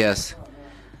water. Yes,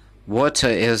 water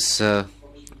is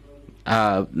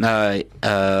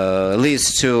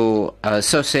leads to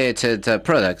associated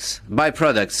products,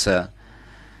 byproducts.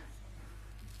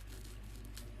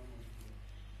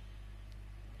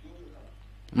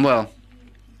 Well,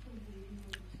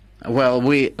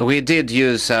 we did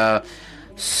use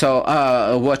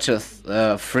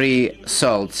water-free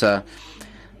salts.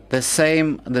 The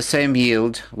same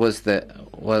yield was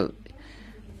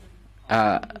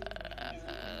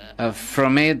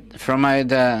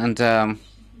fromide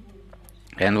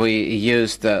and we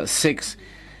used six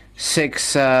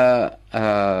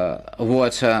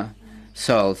water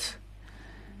salts.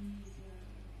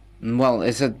 Well,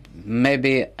 is it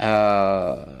maybe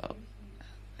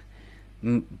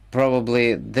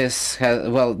probably this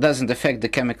doesn't affect the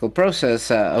chemical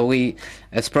process.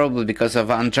 It's probably because of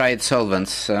undried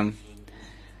solvents.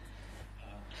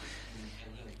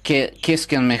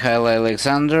 Kiskin Mikhail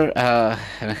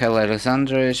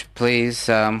Alexandrovich, please.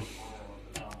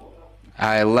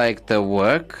 I like the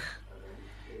work.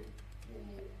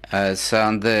 It's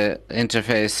on the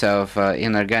interface of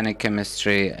inorganic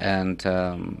chemistry and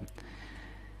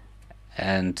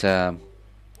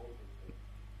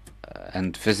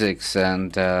physics,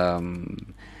 and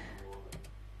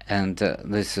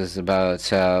this is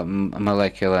about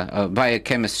molecular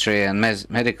biochemistry and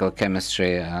medical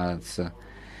chemistry.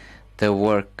 The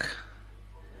work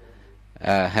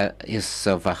is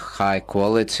of a high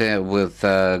quality with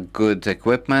good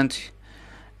equipment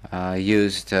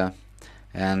used,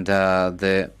 and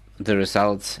the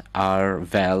results are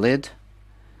valid,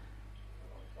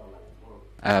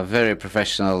 a very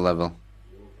professional level.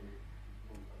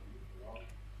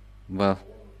 Well,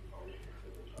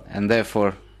 and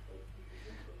therefore,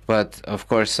 but of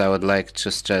course I would like to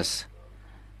stress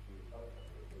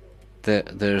the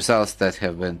results that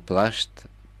have been published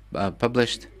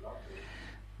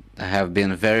have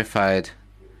been verified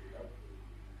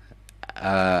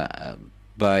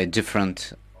by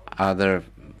different other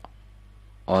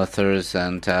authors,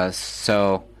 and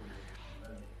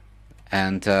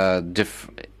and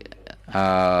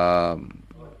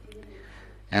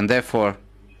therefore,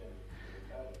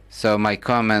 so my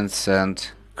comments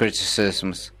and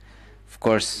criticisms, of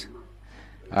course,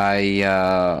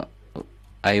 I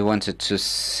wanted to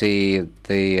see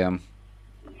the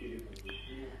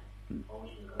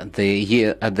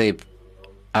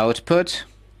output.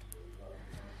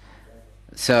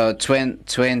 So 12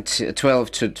 to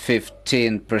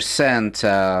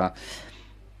 15%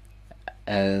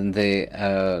 and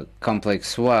the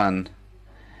complex one.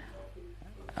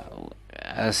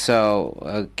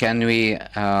 Can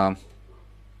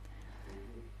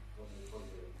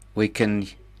we can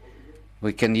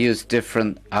use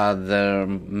different other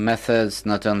methods,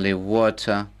 not only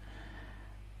water.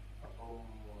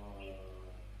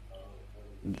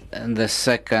 And the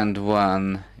second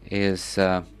one is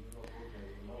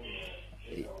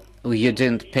you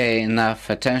didn't pay enough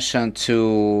attention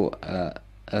to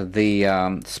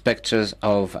the specters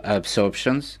of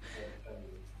absorptions.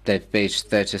 That's page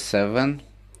 37.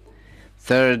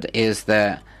 Third is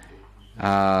the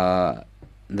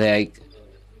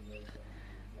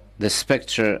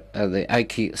spectra, the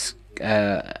IQ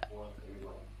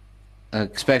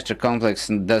spectra complex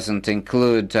doesn't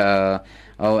include OH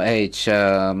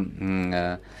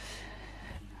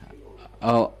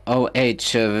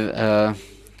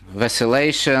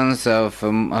vacillations of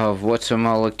water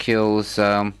molecules.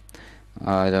 I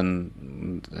don't.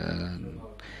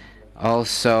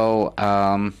 Also,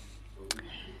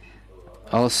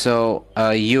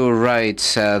 you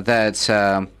write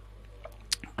that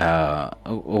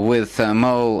with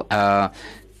mole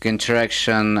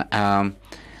interaction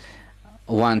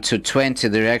 1 to 20,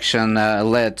 the reaction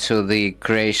led to the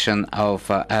creation of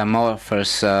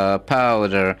amorphous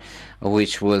powder,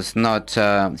 which was not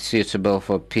suitable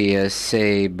for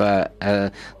PSA, but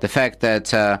the fact that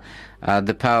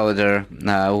the powder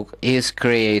is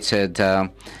created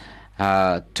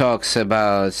talks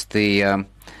about the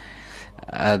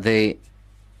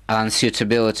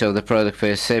unsuitability of the product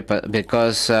for PSA,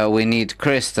 because we need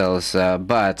crystals,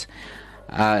 but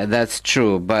that's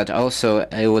true. But also,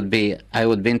 I would be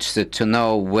interested to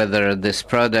know whether this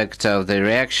product of the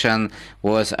reaction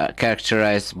was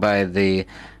characterized by the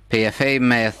PFA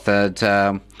method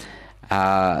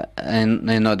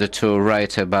in order to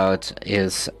write about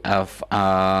its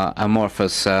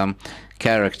amorphous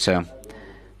character.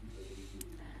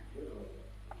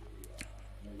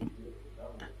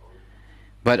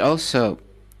 But also,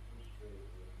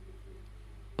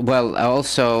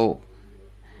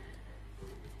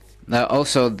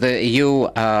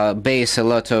 you base a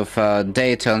lot of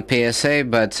data on PSA,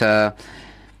 but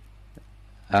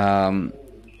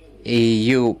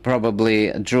you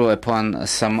probably drew upon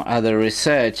some other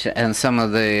research, and some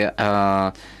of the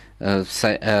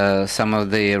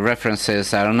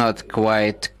references are not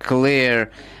quite clear,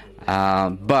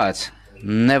 but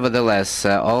nevertheless,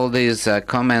 all these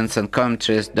comments and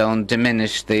commentaries don't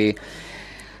diminish the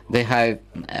high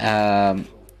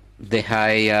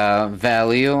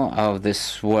value of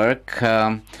this work,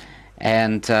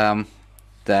 and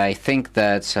I think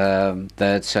that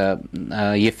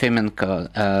Efimenko,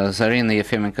 Zarina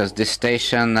Efimenko's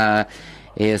dissertation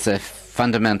is a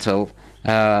fundamental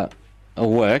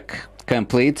work,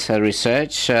 complete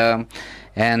research, and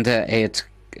it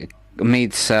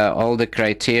meets all the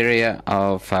criteria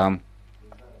of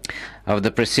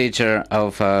the procedure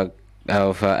of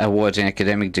awarding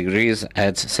academic degrees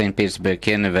at St. Petersburg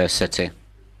University,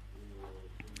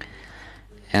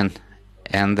 and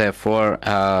therefore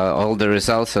all the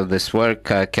results of this work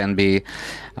can be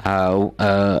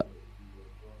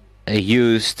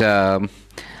used in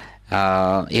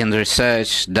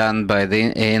research done by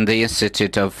in the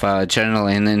Institute of General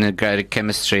and Inorganic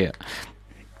Chemistry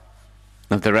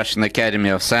of the Russian Academy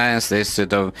of Science, the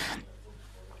Institute of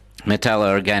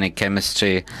Metallo-Organic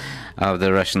Chemistry of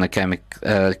the Russian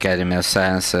Academy of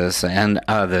Sciences, and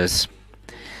others.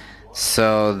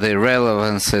 So the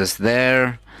relevance is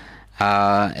there.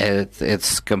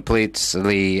 It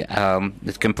completely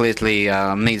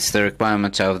meets the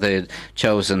requirement of the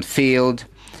chosen field,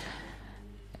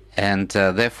 and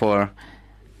therefore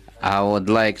I would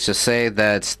like to say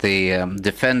that the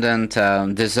defendant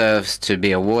deserves to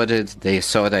be awarded the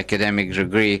sought academic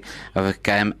degree of a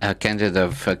candidate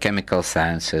of chemical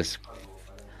sciences.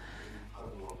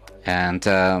 And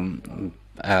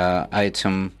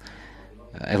item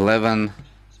 11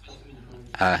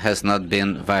 has not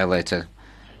been violated.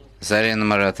 Zarina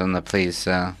Maratovna, please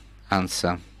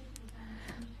answer.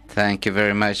 Thank you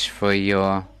very much for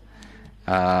your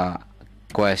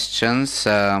questions.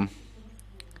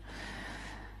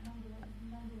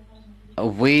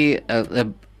 We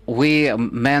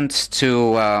meant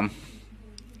to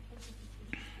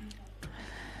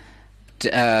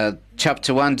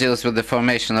Chapter 1 deals with the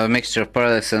formation of a mixture of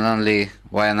products and only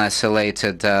one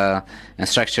isolated and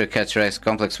structure characterized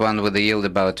complex one with a yield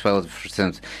about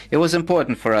 12%. It was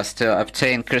important for us to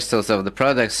obtain crystals of the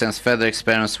products since further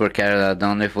experiments were carried out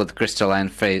only with crystalline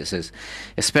phases.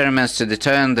 Experiments to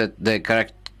determine the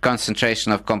correct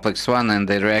concentration of complex 1 in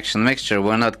the reaction mixture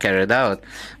were not carried out,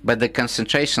 but the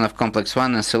concentration of complex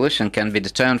 1 in solution can be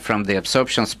determined from the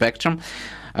absorption spectrum.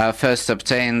 First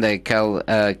obtain the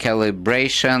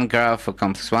calibration graph for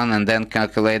complex 1 and then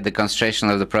calculate the concentration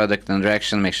of the product in the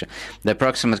reaction mixture. The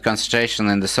approximate concentration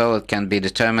in the solid can be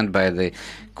determined by the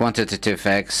quantitative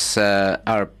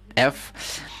XRF.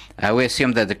 We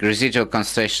assume that the residual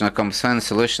concentration of complex 1 in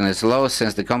solution is low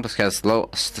since the complex has low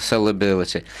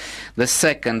solubility. The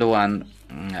second one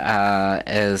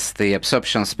is the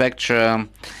absorption spectrum.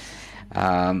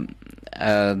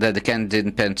 That the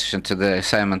candidate pay attention to the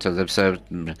assignment of the observed.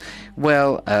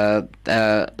 Well,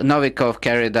 Novikov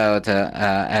carried out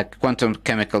a quantum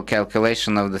chemical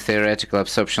calculation of the theoretical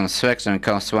absorption spectrum in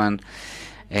COS 1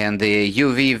 and the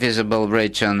UV visible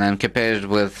region and compared it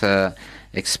with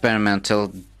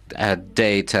experimental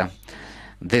data.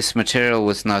 This material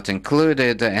was not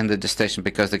included in the dissertation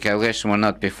because the calculation will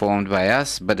not be performed by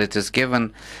us, but it is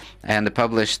given and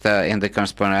published in the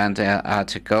corresponding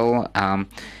article.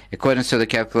 According to the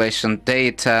calculation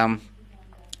data,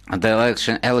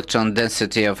 the electron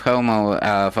density of HOMO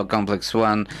for complex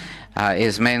 1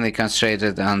 is mainly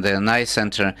concentrated on the Ni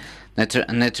center,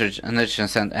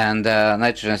 nitrogen and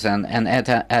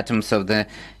atoms of the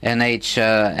NH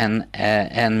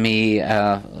and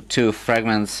Me2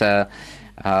 fragments,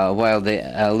 while the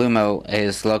LUMO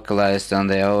is localized on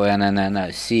the ON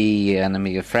and C and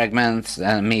Me fragments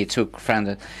and Me2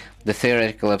 fragments. The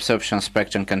theoretical absorption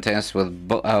spectrum contains with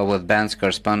bands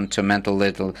corresponding to mental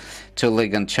little to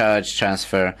ligand charge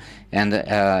transfer and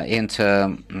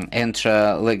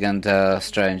intra-ligand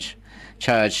strange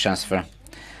charge transfer.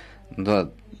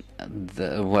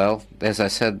 Well, as I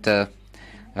said,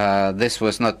 this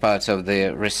was not part of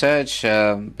the research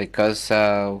because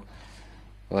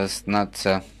was not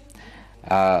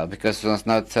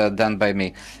done by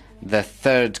me. The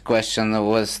third question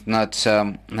was not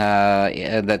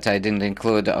that I didn't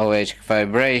include OH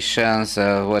vibrations,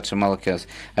 water molecules.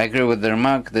 I agree with the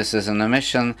remark. This is an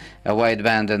omission. A wide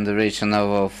band in the region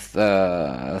of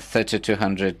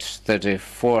 3200,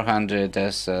 3400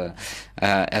 as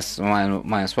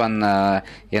S-1,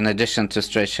 in addition to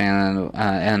stretching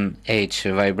and H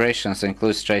vibrations,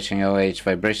 include stretching OH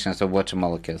vibrations of water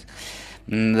molecules.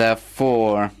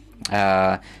 Therefore,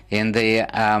 in the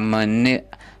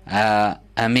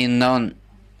amino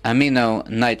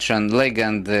nitron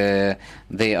ligand, the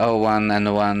O1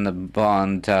 and 1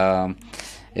 bond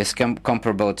is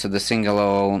comparable to the single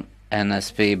O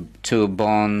NSP2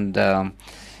 bond A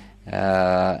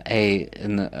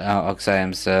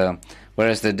oximes,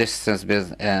 whereas the distance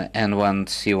between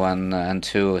N1C1 and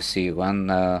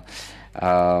 2C1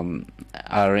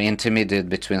 are intermediate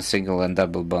between single and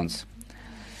double bonds.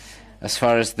 As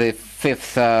far as the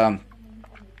fifth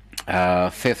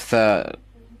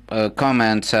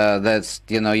comment, that's,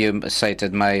 you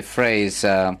cited my phrase,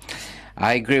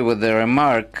 I agree with the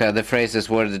remark. The phrase is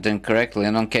worded incorrectly.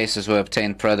 In all cases, we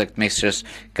obtained product mixtures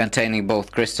containing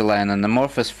both crystalline and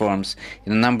amorphous forms.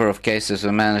 In a number of cases,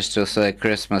 we managed to select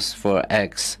crystals for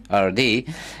XRD.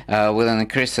 With an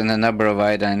increase in the number of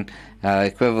iodine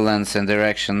equivalents in the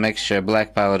reaction mixture,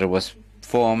 black powder was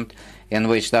formed in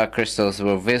which dark crystals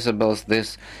were visible.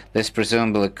 This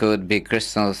presumably could be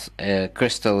crystals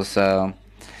of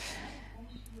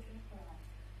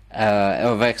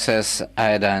excess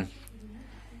iodine.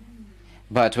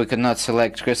 But we could not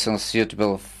select crystals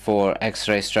suitable for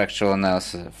X-ray structural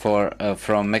analysis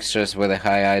from mixtures with a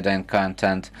high iodine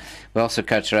content. We also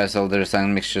characterized all the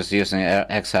resulting mixtures using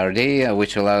XRD,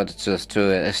 which allowed us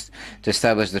to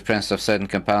establish the presence of certain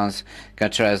compounds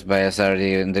characterized by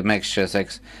XRD in the mixtures.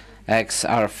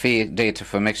 XRF data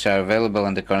for mixture are available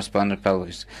in the corresponding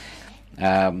published. We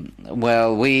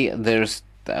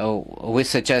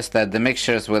suggest that the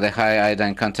mixtures with a high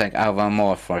iodine content are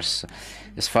amorphous.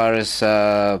 As far as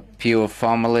pure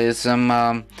formalism,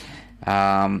 I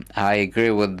agree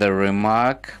with the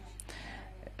remark.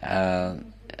 A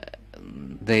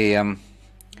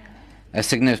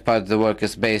significant part of the work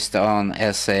is based on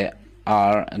SAR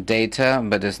data,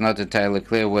 but it's not entirely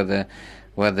clear whether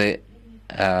the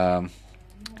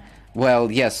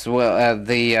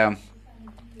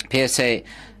PSA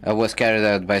was carried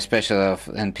out by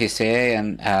Specialisation and PCA,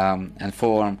 and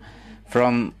from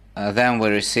then we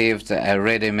received a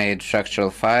ready-made structural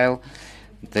file.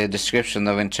 The description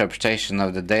of interpretation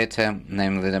of the data,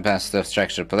 namely the capacity of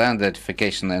structure plan, the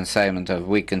identification and assignment of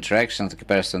weak interactions, the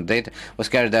comparison data, was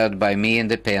carried out by me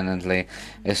independently.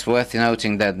 It's worth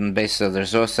noting that on the basis of the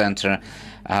resource center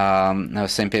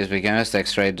of St. Petersburg University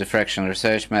X-ray diffraction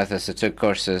research methods, I took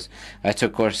courses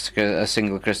a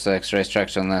single crystal X-ray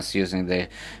structural analysis using the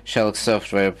Shell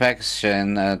software package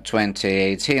in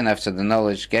 2018. After the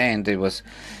knowledge gained, it was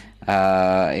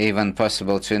even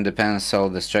possible to independently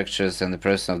solve the structures and the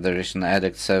process of the original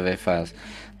adduct survey files.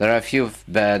 There are a few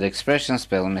bad expressions,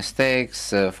 spelling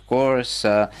mistakes, of course,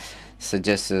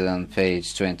 suggested on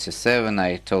page 27.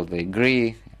 I totally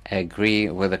agree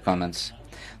with the comments.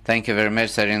 Thank you very much,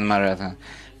 Zarina Maratovna.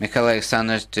 Mikhail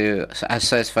Alexandrovich, are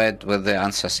satisfied with the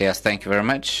answers? Yes, thank you very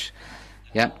much.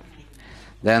 Yeah.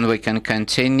 Then we can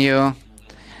continue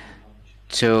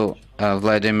to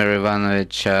Vladimir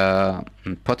Ivanovich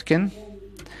Potkin.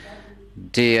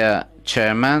 Dear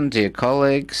Chairman, dear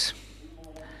colleagues,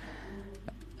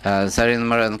 Zarina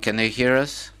Maratovna, can you hear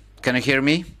us? Can you hear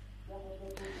me?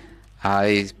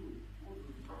 I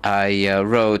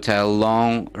wrote a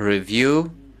long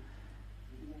review,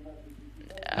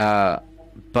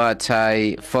 but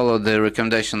I followed the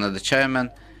recommendation of the chairman.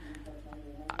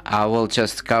 I will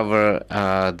just cover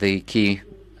the key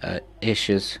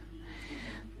issues.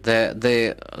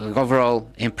 The overall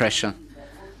impression: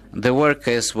 the work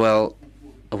is well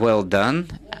done,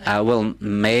 well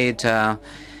made,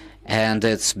 and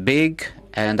it's big,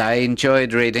 and I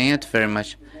enjoyed reading it very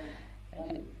much.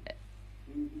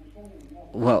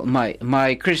 Well,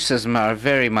 my criticisms are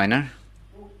very minor.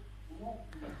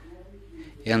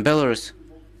 In Belarus,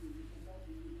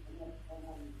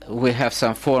 we have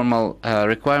some formal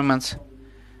requirements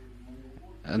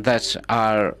that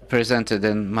are presented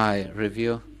in my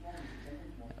review.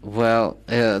 Well,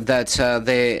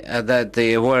 that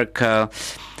the work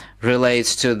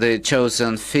relates to the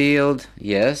chosen field,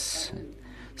 yes.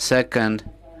 Second,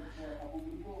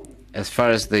 as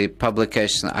far as the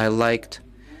publication, I liked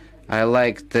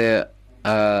the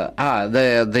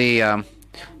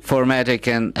formatting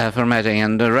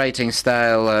and the writing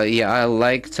style. Yeah, I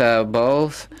liked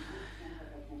both,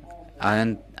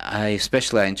 and I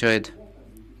especially enjoyed.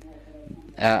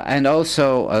 And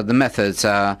also the methods.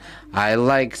 I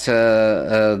liked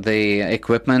the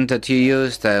equipment that you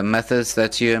used, the methods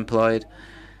that you employed,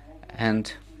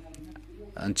 and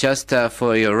just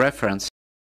for your reference,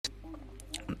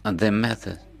 the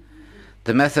method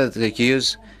that you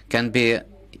use can be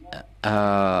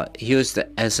used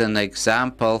as an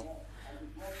example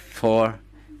for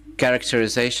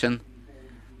characterization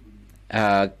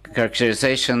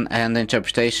and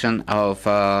interpretation of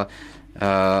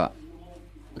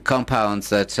compounds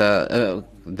that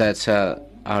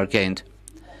are gained.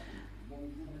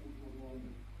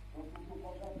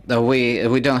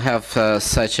 We don't have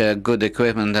such a good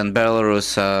equipment in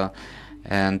Belarus,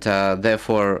 and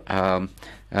therefore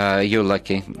you're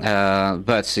lucky.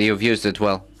 But you've used it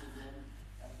well.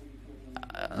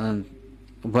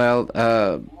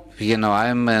 You know,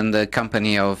 I'm in the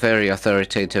company of very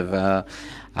authoritative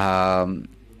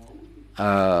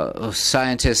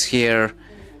scientists here.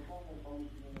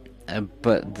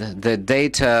 But the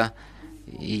data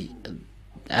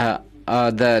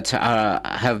that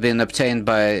have been obtained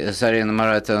by Zarina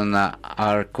Maratovna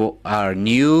are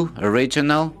new,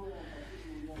 original,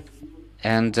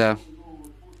 and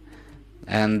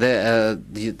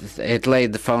it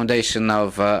laid the foundation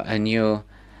of a new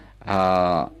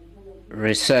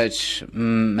research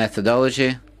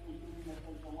methodology.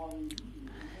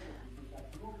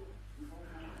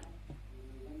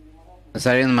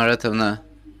 Zarina Maratovna,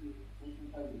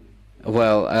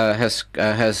 well,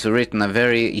 has written a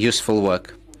very useful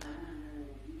work,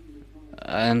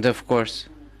 and of course,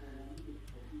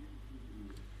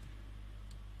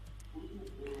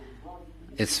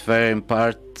 it's very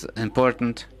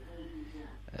important.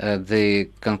 The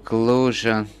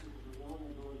conclusion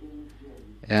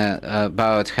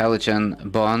about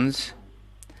halogen bonds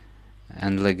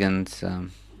and ligands.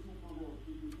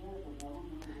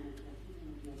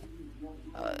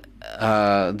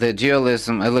 The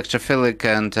dualism, electrophilic,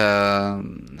 and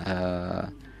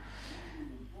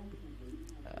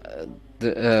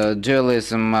the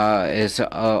dualism is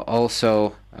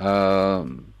also,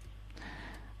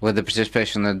 with the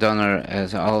participation of the donor,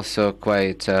 is also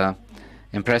quite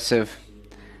impressive.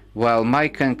 Well, my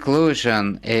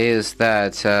conclusion is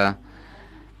that the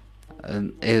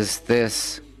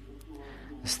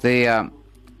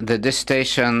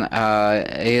dissertation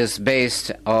is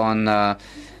based on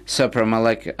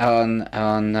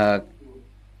supramolecular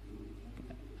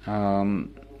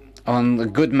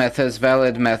on good methods,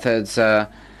 valid methods, and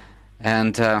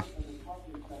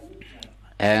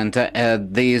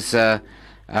these and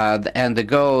the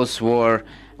goals were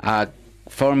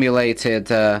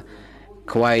formulated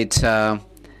quite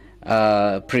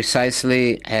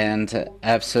precisely and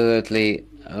absolutely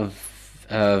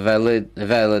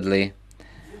validly.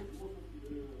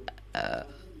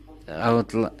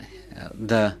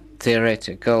 The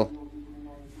theoretical,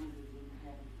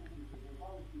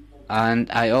 and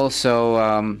I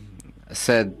also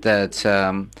said that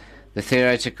the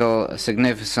theoretical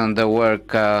significance of the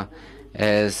work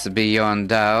is beyond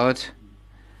doubt,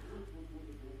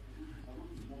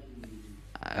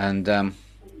 and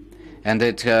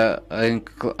it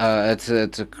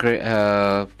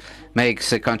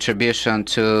makes a contribution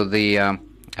to the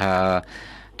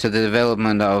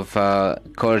development of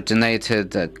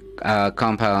coordinated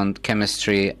compound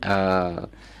chemistry, or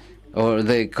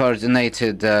the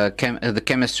coordinated the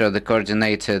chemistry of the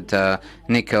coordinated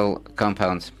nickel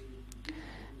compounds,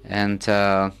 and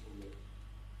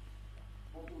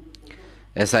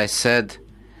as I said,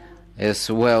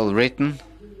 is well written.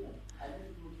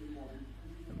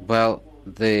 Well,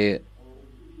 the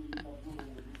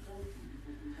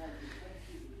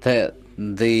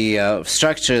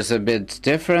structure is a bit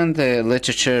different. The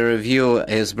literature review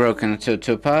is broken into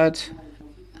two parts,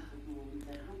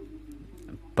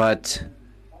 but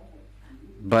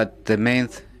the main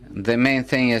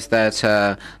thing is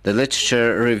that the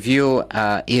literature review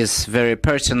is very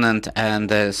pertinent and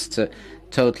is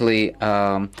totally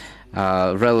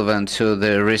relevant to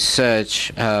the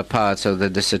research parts of the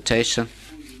dissertation.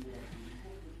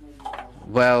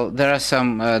 Well, there are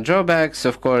some drawbacks,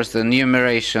 of course, the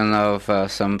enumeration of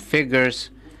some figures,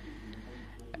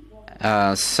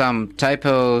 some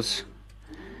typos,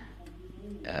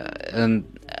 and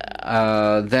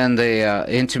then the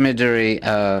intermediary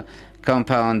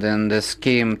compound in the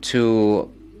scheme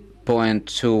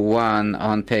 2.21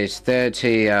 on page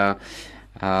 30.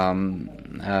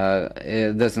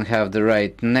 It doesn't have the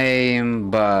right name,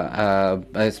 but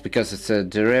it's because it's a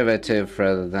derivative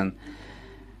rather than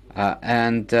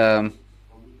and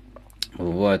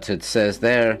what it says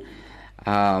there,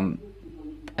 and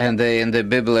in the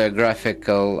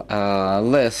bibliographical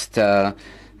list,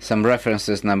 some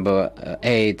references number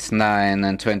 8, 9,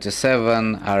 and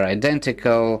 27 are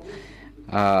identical,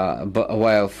 but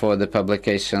while for the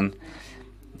publication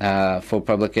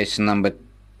number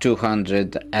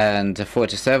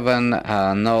 247,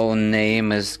 no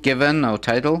name is given, no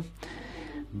title,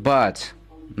 but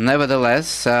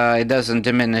nevertheless, it doesn't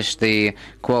diminish the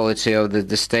quality of the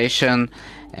dissertation,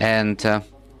 and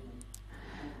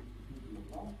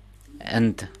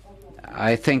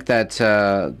I think that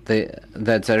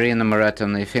Zarina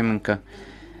Maratovna Efimenko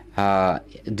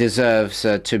deserves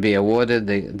to be awarded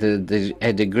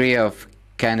a degree of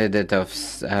candidate of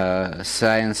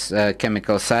science,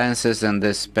 chemical sciences, in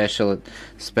this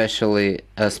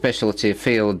specialty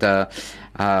field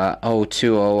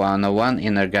 020-101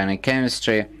 inorganic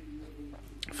chemistry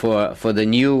for the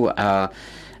new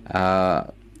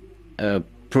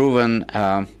proven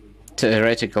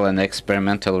theoretical and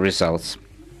experimental results.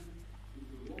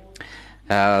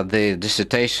 The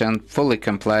dissertation fully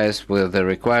complies with the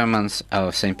requirements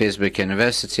of St. Petersburg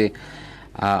University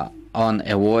on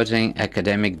awarding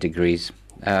academic degrees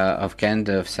of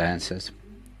Candidate of Sciences.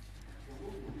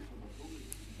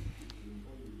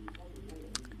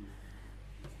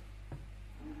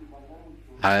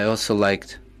 I also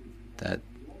liked that.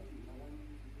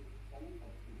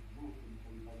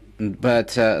 But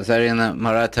Zarina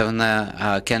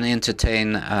Maratovna can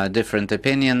entertain different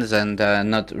opinions and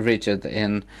not rigid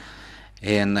in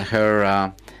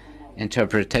her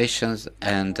interpretations,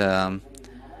 and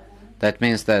that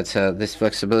means that this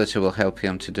flexibility will help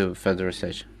him to do further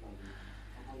research.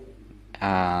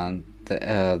 And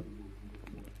I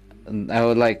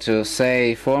would like to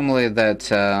say formally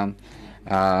that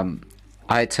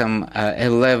Item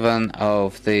 11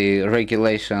 of the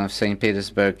regulation of St.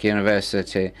 Petersburg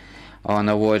University on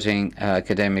awarding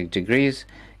academic degrees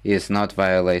is not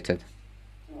violated.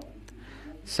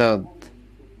 So,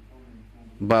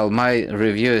 well, my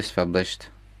review is published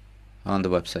on the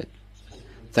website.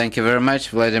 Thank you very much,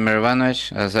 Vladimir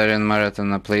Ivanovich. Zarina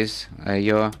Maratovna, please,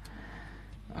 your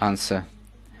answer.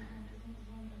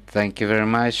 Thank you very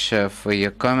much for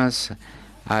your comments.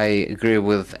 I agree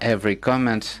with every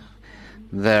comment.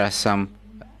 There are some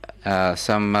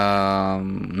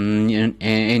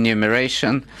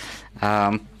enumeration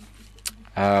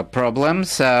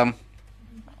problems,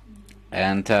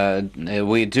 and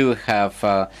we do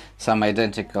have some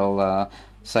identical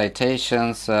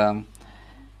citations,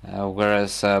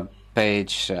 whereas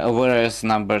whereas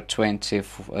number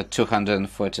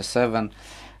 247,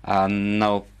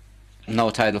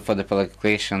 no title for the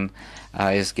publication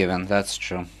is given. That's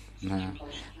true.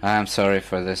 I'm sorry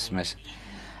for this miss.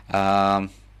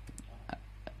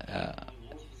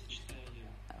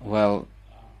 Well,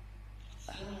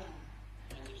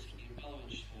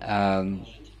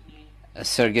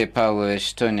 Sergei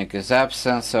Pavlovich Tunik is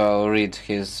absent, so I'll read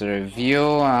his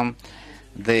review.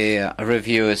 The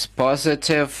review is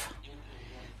positive,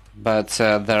 but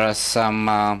there are some,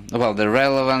 well, the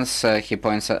relevance, he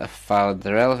points out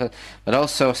the relevance, but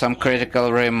also some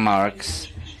critical remarks.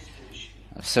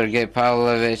 Sergei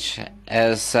Pavlovich,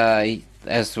 as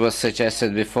was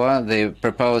suggested before, the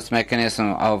proposed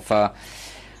mechanism of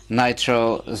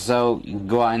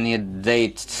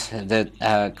nitrozoguanidate that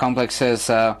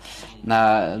complexes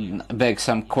beg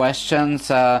some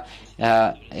questions,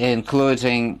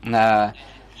 including that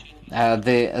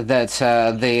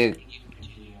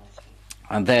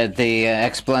the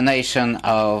explanation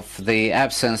of the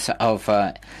absence of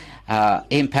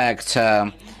impact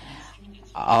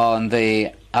on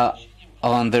the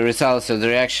results of the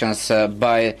reactions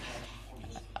by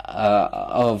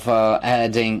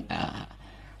adding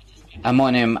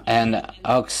ammonium and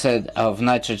oxide of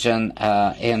nitrogen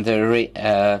in the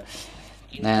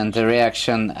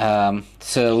reaction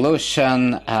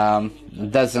solution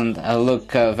doesn't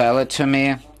look valid to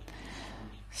me.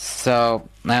 So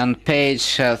on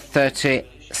page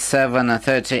 37 and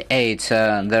 38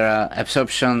 there are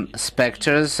absorption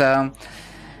specters,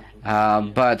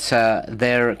 but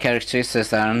their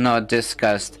characteristics are not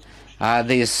discussed.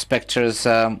 These specters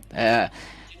have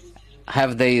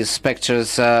these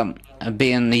specters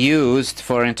been used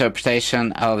for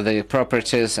interpretation of the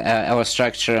properties or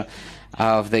structure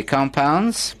of the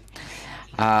compounds?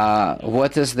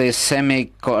 What is the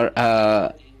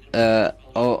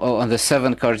on the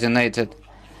 7 coordinated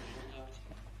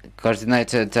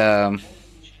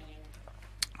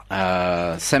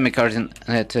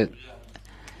semi-coordinated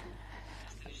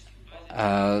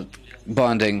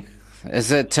bonding?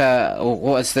 Is it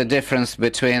what's the difference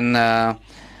between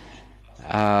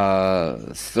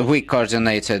weak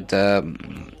coordinated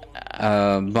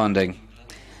bonding?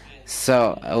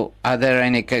 So, are there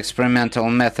any experimental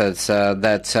methods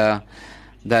that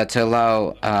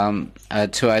allow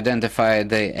to identify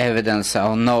the evidence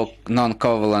of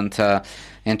non-covalent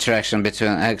interaction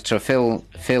between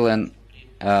electrophilin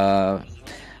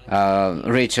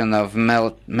region of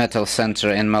metal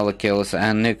center in molecules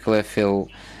and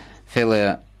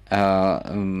nucleophilia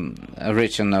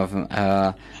region of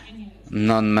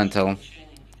non-metal?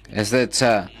 Is it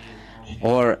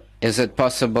or is it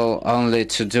possible only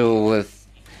to do with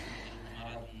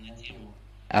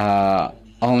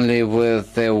only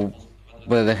with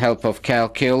the help of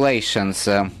calculations?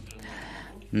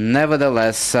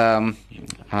 Nevertheless,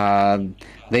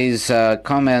 these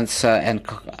comments and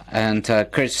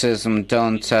criticism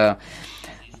don't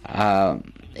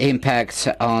impact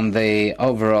on the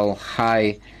overall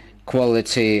high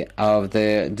quality of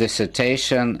the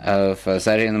dissertation of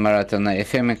Zarina Maratovna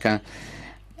Efimenko,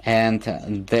 and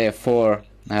therefore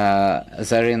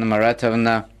Zarina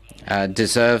Maratovna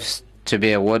deserves to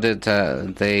be awarded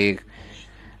the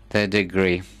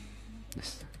degree.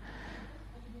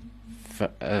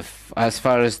 as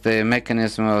far as the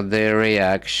mechanism of the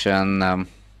reaction,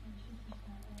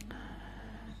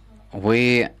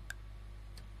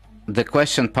 the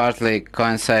question partly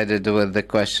coincided with the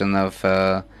question of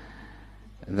the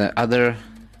other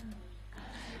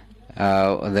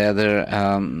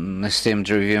esteemed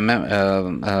review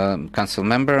council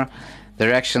member. The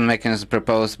reaction mechanism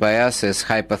proposed by us is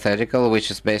hypothetical,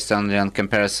 which is based only on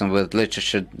comparison with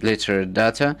literature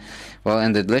data. Well,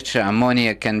 in the literature,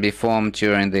 ammonia can be formed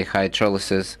during the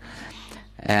hydrolysis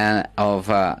of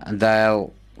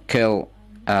dialkyl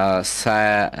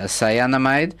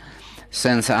cyanamide.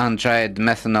 Since undried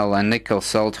methanol and nickel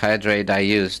salt hydrate are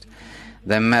used,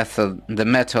 the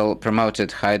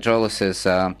metal-promoted hydrolysis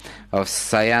of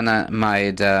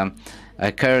cyanamide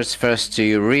occurs first to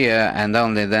urea and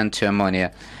only then to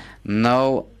ammonia.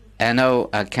 No NO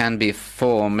can be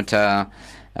formed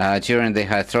during the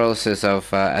hydrolysis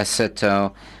of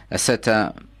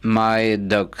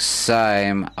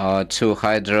acetamidoxime or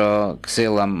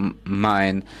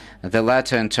 2-hydroxylamine. The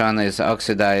latter, in turn, is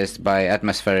oxidized by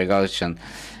atmospheric oxygen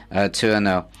to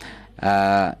NO.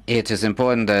 It is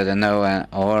important that NO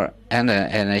or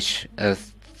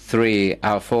NH3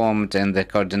 are formed in the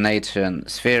coordination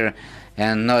sphere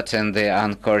and not in the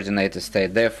uncoordinated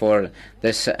state. Therefore,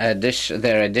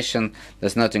 their addition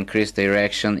does not increase the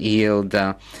reaction yield.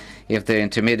 If the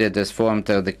intermediate is formed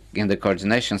in the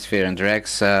coordination sphere and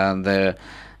directs the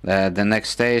next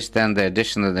stage, then the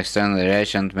addition of the external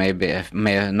reagent may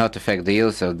not affect the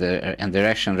yields of and the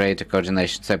reaction rate of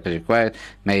coordination step required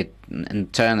may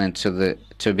turn to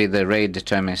be the rate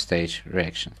determining stage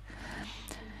reaction.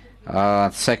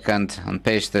 Second, on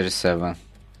page 37.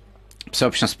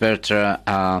 Absorption spectra.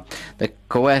 The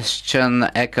question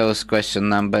echoes question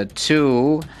number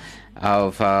 2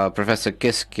 of Professor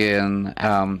Kiskin.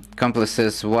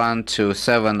 Complexes 1 to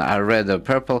 7 are red or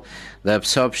purple. The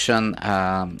absorption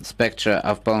spectra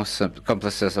of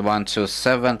complexes 1 to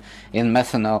 7 in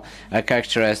methanol are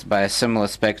characterized by a similar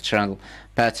spectral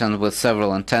pattern with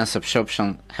several intense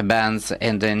absorption bands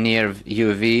in the near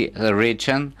UV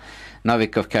region.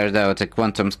 Novikov carried out a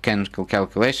quantum chemical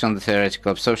calculation of the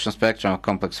theoretical absorption spectrum of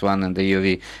complex 1 in the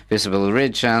UV visible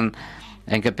region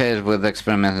and compared it with the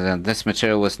experimental. And this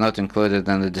material was not included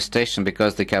in the dissertation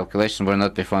because the calculations were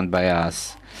not performed by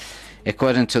us.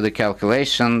 According to the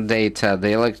calculation data,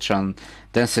 the electron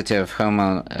density of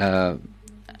HMO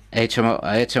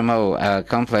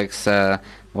complex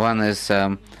 1 is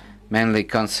mainly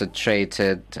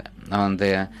concentrated on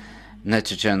the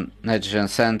nitrogen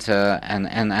center and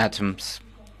N atoms.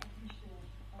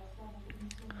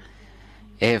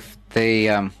 If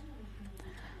the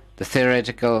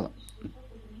theoretical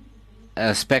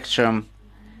spectrum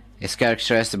is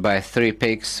characterized by 3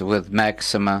 peaks with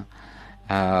maxima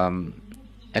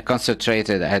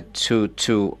concentrated at 2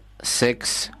 to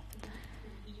 6.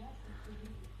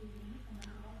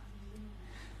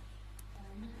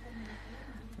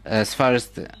 As far as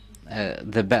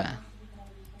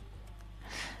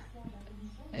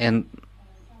and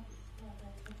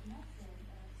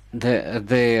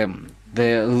the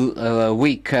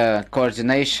weak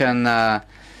coordination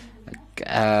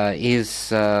is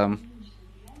the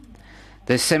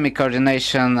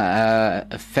semi-coordination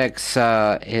affects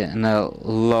in a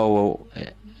low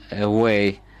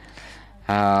way.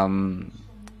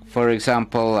 For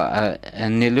example,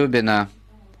 Nilubina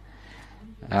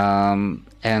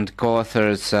and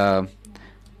co-authors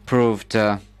proved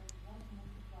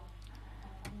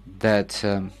that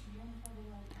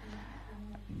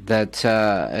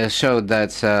showed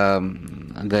that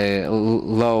the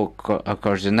low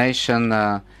coordination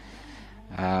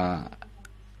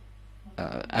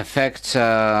affects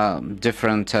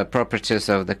different properties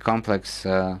of the complex,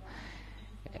 and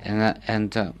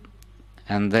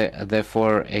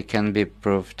therefore it can be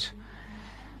proved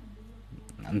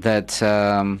that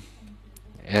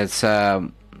it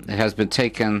has been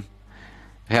taken.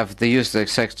 Have the use the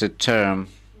accepted term.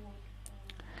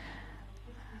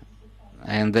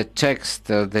 And the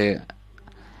text of the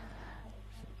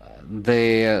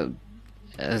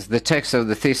text of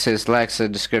the thesis lacks a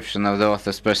description of the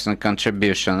author's personal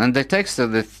contribution, and the text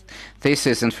of the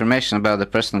thesis information about the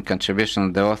personal contribution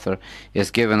of the author is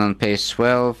given on page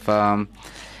 12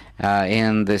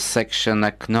 in the section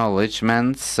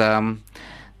acknowledgements.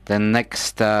 The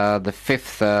next, the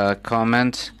fifth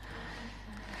comment.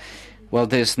 Well,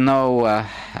 there's no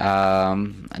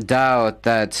doubt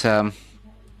that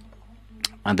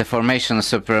the formation of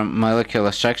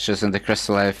supramolecular structures in the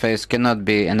crystalline phase cannot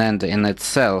be an end in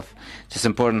itself. It is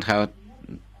important how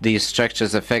these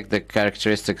structures affect the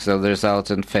characteristics of the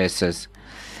resultant phases.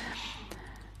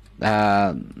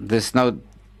 There's no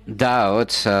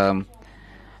doubt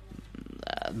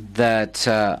that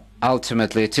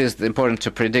ultimately it is important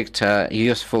to predict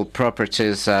useful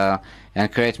properties and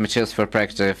create materials for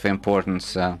practical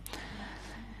importance. There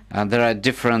are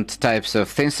different types of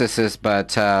synthesis,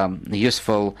 but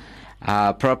useful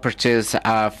properties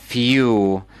are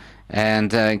few.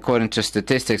 And according to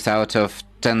statistics, out of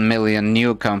 10 million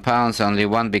new compounds, only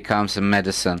one becomes a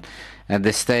medicine. At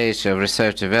this stage of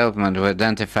research development, we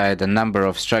identified a number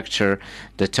of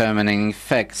structure-determining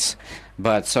effects,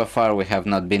 but so far we have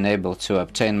not been able to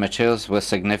obtain materials with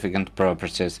significant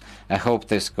properties. I hope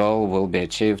this goal will be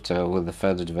achieved with the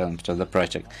further development of the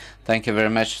project. Thank you very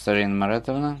much, Zarina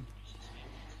Maratovna.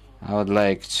 I would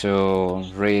like to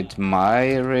read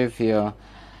my review.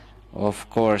 Of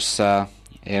course,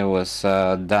 it was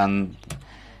done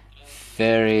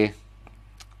very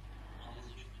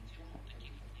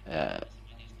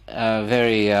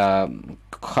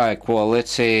high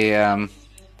quality,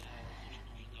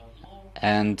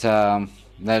 and that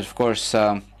of course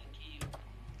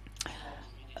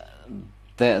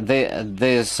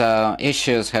these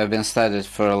issues have been studied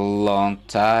for a long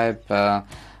time,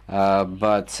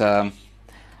 but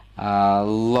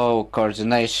low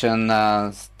coordination,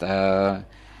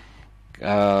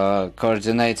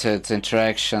 coordinated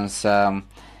interactions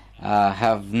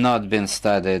have not been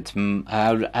studied,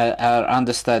 are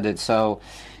understudied. So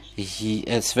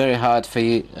it's very hard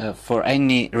for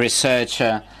any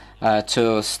researcher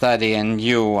to study a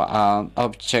new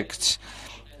object,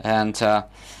 and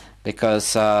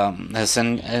because as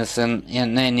in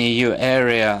any new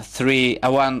area,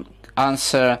 one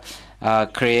answer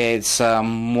creates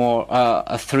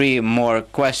three more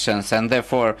questions, and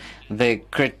therefore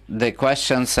the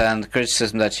questions and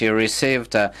criticism that you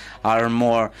received are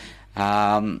more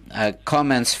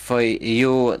comments for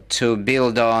you to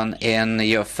build on in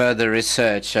your further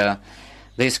research.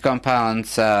 These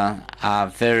compounds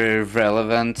are very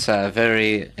relevant,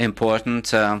 very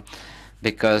important,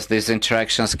 because these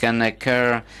interactions can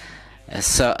occur.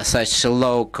 Such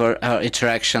low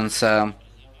interactions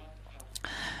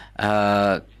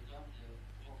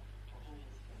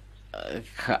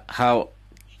how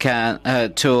can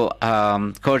to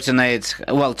coordinate,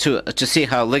 well, to see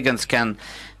how ligands can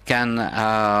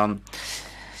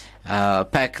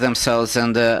pack themselves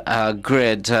in the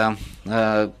grid, and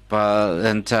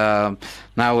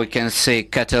now we can see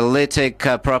catalytic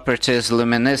properties,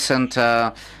 luminescent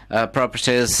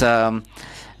properties,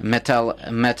 metal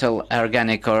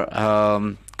organic or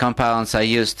compounds are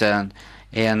used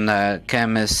in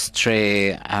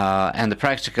chemistry, and the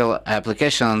practical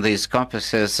application of these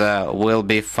complexes will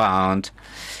be found.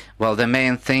 Well, the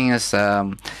main thing is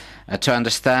to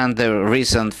understand the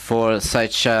reason for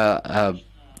such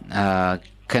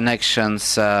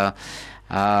connections to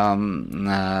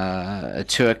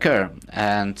occur,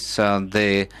 and so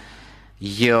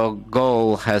your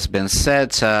goal has been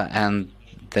set, and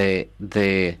the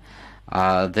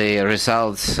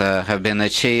results have been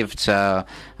achieved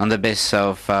on the basis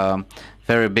of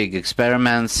very big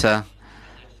experiments,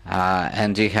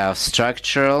 and you have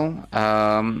structural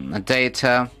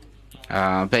data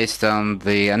based on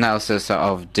the analysis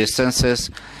of distances,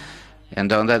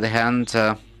 and on the other hand,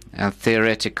 and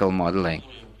theoretical modeling,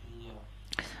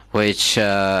 which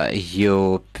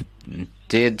you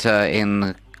did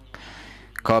in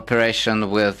cooperation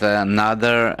with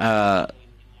another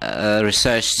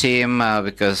research team,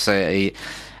 because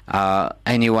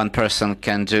any one person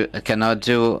cannot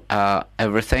do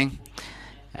everything,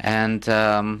 and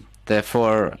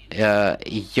therefore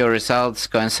your results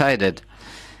coincided.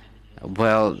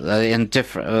 Well, in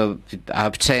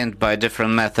obtained by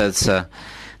different methods.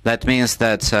 That means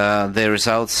that the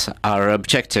results are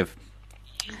objective.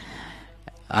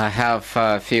 I have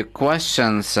a few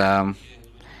questions,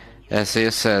 as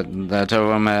you said, that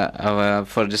are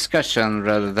for discussion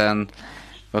rather than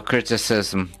for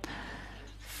criticism.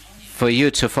 For you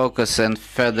to focus on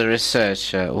further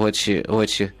research, which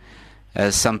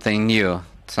as something new,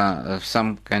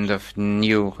 some kind of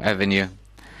new avenue.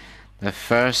 The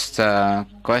first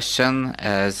question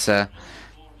is.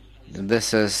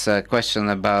 This is a question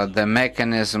about the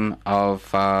mechanism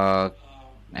of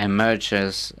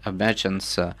emergence of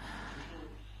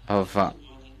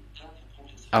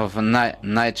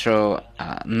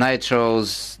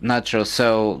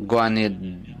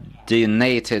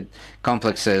nitroso-guanidinated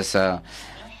complexes.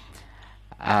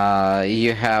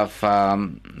 You have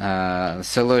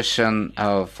solution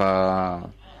of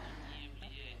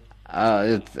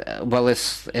well,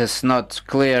 it's not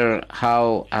clear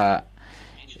how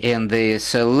in the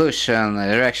solution,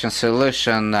 reaction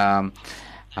solution,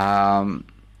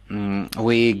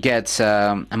 we get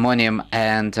ammonium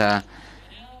and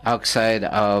oxide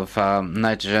of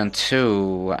nitrogen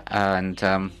 2 and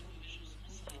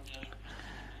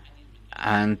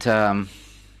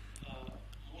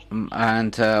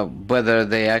whether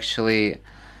they actually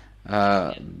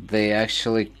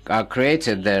are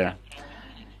created there.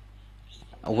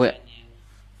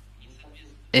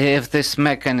 If this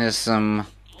mechanism,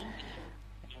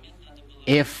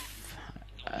 if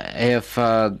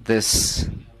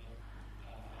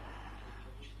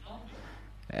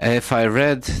I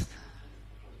read,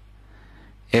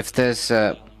 if there's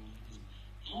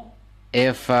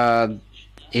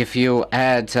if you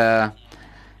add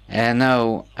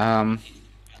NO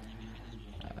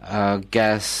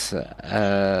gas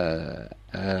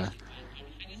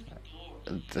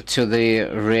to the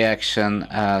reaction,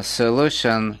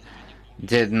 solution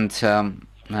didn't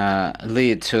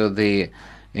lead to the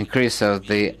increase of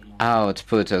the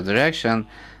output of the reaction,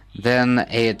 then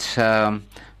it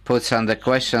puts under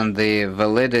question the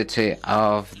validity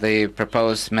of the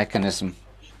proposed mechanism.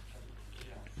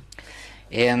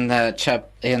 In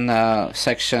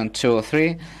section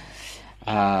 203,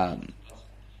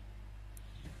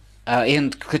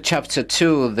 in chapter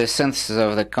 2, the synthesis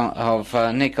of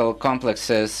the nickel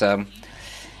complexes, the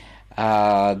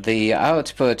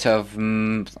output of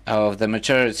the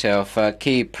majority of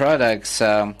key products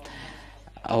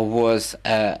was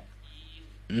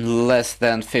less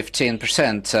than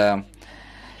 15%.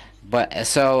 But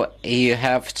so you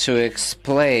have to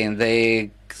explain the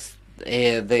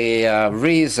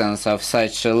reasons of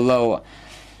such a low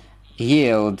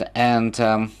yield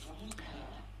and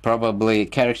probably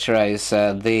characterize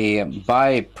the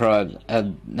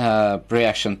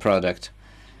reaction product.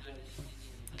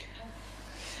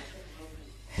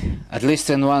 At least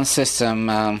in one system,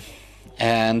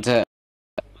 and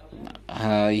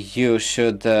you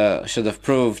should have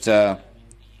proved that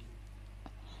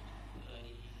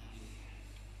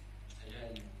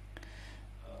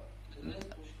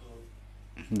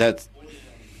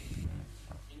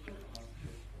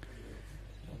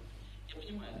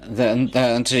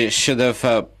you should have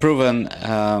proven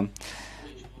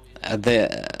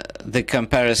the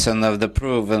comparison of the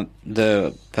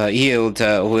yield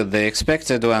with the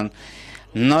expected one,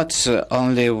 not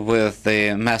only with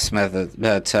the mass method,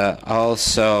 but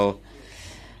also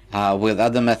with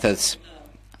other methods.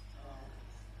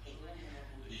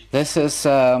 This is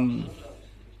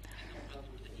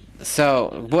so.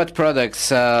 What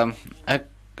products are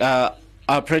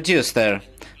produced there?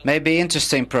 Maybe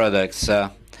interesting products,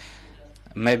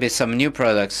 maybe some new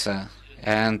products,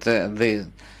 and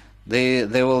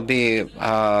there will be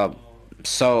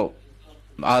so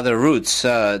other routes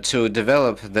to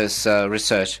develop this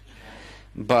research.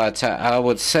 But I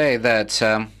would say that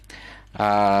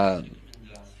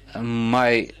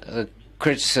my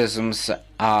criticisms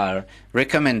are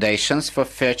recommendations for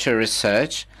future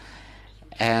research,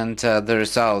 and the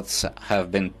results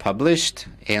have been published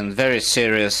in very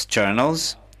serious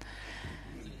journals.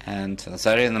 And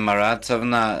Zarina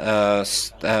Maratovna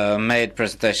made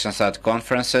presentations at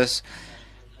conferences,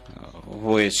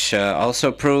 which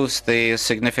also proves the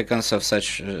significance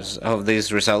of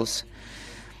these results.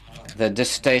 The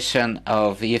dissertation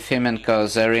of Efimenko,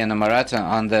 Zarina,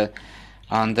 Maratovna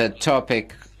on the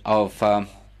topic of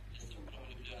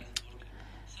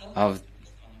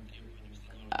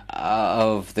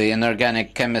the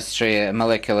inorganic chemistry,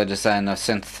 molecular design of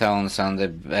synthones on the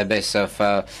basis of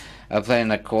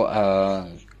planar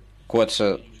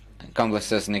quarter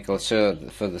complexes nickel 2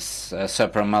 for the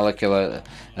supramolecular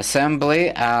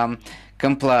assembly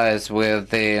complies with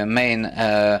the main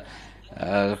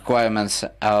requirements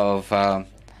of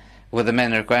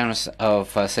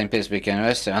St. Petersburg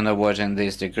University on awarding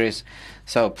these degrees.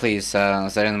 So please,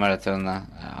 Zarina Maratovna,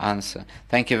 answer.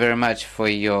 Thank you very much for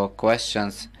your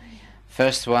questions.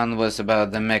 First one was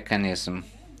about the mechanism.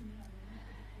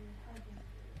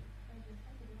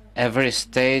 Every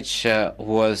stage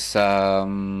was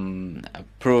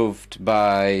proved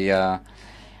by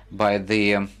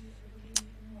the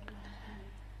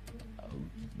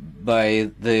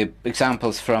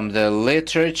examples from the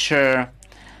literature,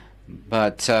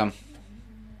 but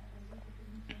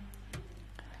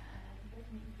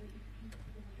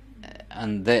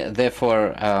and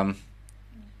therefore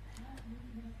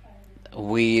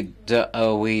we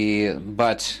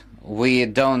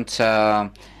don't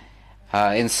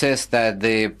insist that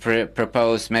the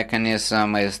proposed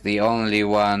mechanism is the only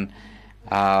one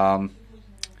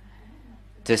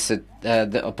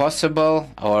possible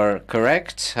or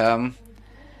correct.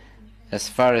 As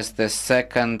far as the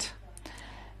second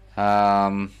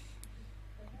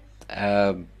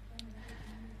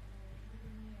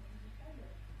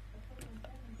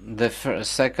The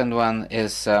second one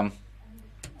is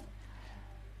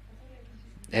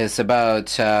about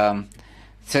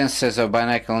synthesis of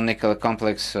binickel nickel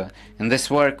complex. In this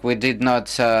work, we did not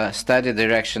study the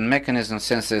reaction mechanism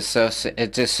since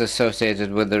it is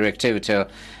associated with the reactivity of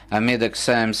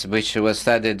amidoxams, which was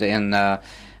studied in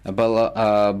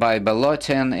by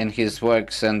Balotin in his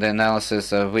works, and the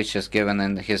analysis of which is given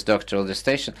in his doctoral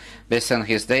dissertation. Based on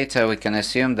his data, we can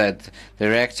assume that the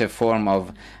reactive form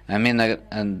of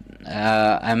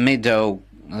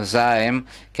amidoxime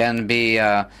can be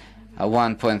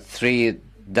 1.3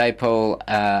 dipole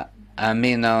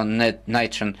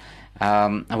aminonitron,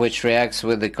 which reacts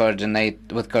with the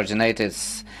coordinated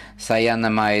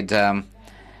cyanamide,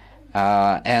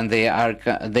 and the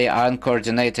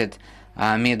uncoordinated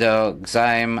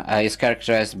amidoxime is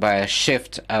characterized by a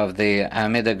shift of the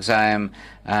amidoxime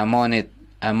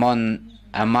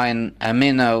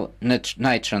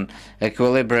aminonitron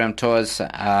equilibrium towards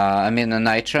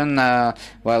aminonitron,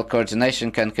 while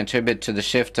coordination can contribute to the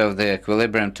shift of the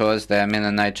equilibrium towards the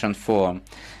aminonitron form.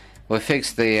 We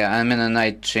fix the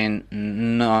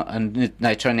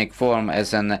aminonitronic form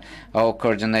as an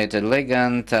all-coordinated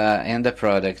ligand in the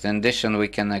product. In addition, we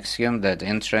can assume that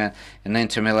an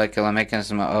intermolecular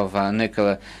mechanism of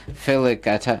nucleophilic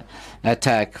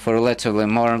attack for relatively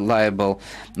more labile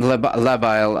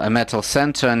metal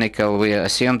center nickel. We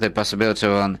assume the possibility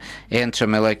of an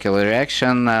intermolecular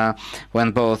reaction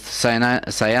when both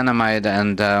cyanamide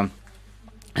and a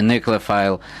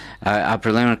nucleophile are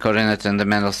preliminary coordinates in the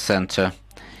metal center.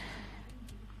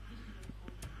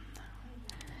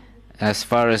 As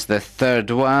far as the third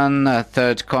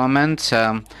comment,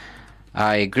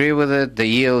 I agree with it. The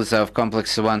yields of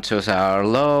complex 1,2 are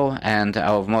low and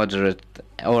of moderate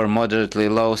or moderately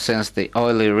low, since the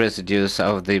oily residues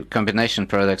of the combination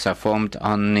products are formed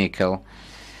on nickel.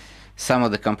 Some of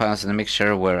the compounds in the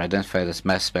mixture were identified as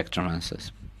mass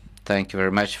spectromancies. Thank you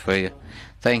very much for you.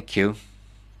 Thank you.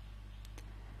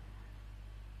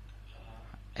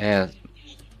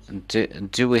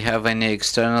 Do we have any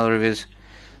external reviews?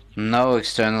 No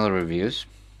external reviews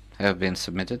have been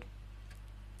submitted.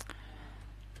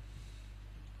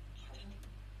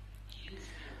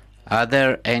 Are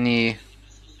there any?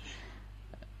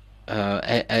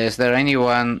 Is there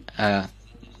anyone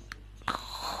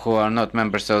who are not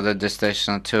members of the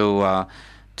dissertation to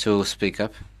speak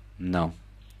up? No.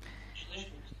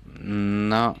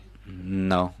 No.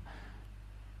 No.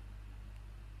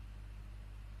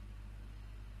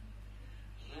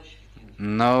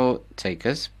 No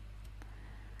takers.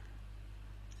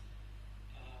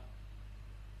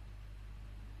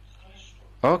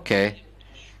 Okay.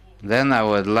 Then I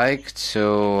would like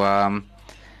to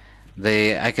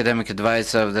the academic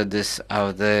advice of the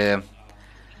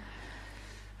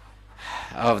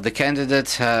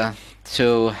candidate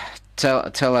to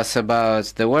tell us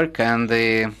about the work and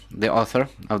the author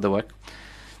of the work.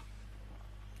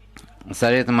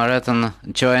 Zarina Maratovna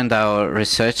joined our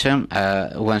research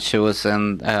when she was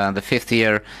in the 5th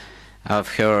year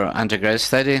of her undergraduate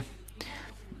study,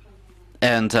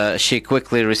 and she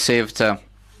quickly received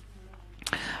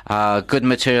good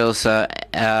materials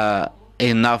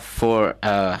enough for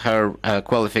her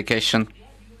qualification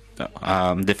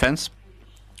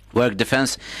work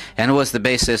defense, and was the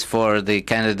basis for the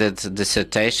candidate's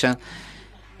dissertation.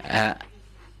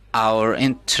 Our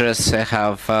interests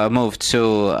have moved to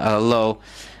low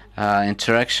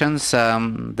interactions,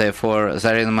 therefore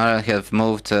Zarina Mara have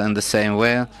moved in the same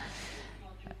way,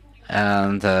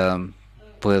 and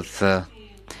with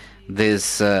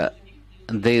these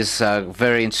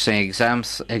very interesting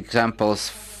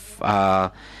examples,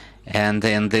 and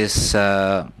in this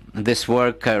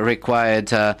work required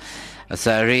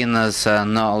Zarina's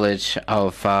knowledge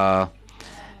of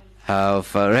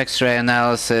X-ray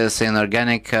analysis,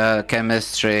 inorganic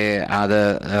chemistry,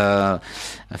 other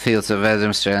fields of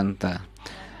chemistry, and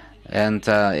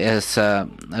as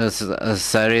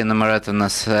Zarina Maratovna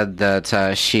said,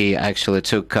 that she actually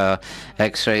took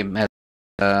X-ray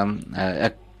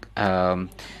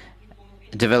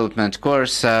development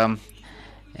course,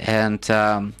 and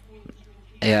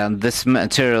this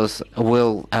materials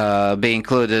will be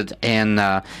included in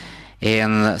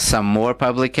some more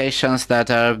publications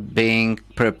that are being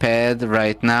prepared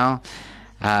right now.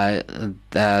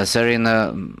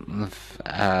 Zarina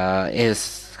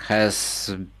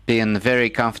has been very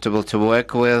comfortable to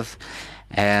work with,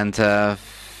 and I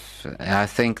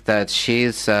think that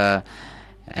she's an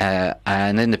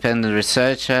independent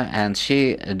researcher, and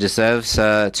she deserves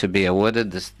to be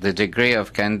awarded the degree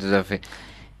of candidate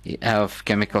of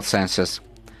chemical sciences.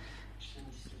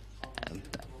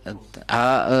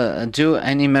 Do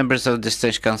any members of the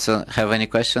State Council have any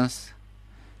questions?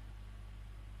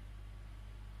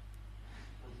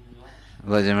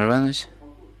 Vladimir Ivanovich?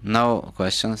 No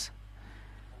questions.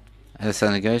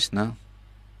 Alexander Gage? No?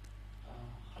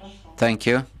 Thank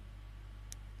you.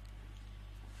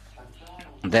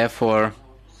 Therefore,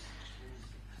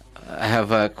 I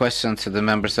have a question to the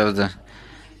members of the.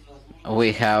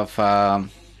 We have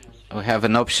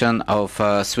an option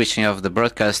of switching off the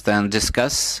broadcast and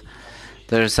discuss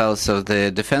the results of the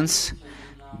defense.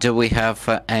 Do we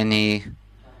have any?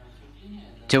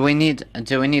 Do we need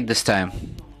this time,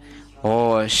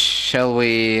 or shall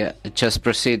we just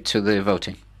proceed to the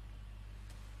voting?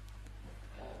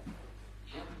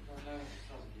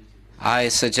 I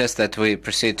suggest that we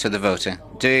proceed to the voting.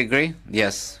 Do you agree?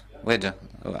 Yes, we do.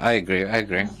 I agree. I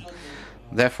agree.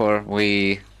 Therefore,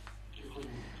 we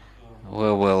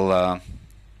will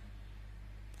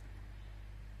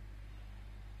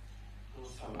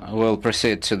we'll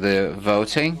proceed to the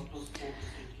voting.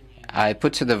 I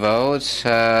put to the vote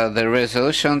the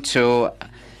resolution to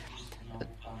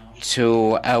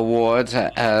award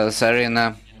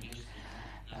Zarina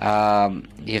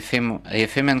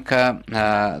Efimenko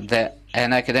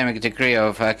an academic degree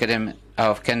of Candidate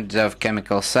of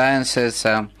Chemical Sciences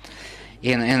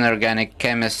in Inorganic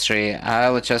Chemistry.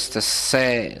 I'll just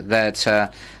say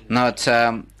that not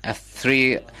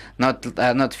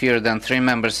fewer than 3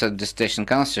 members of the Dissertation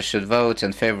Council should vote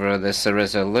in favor of this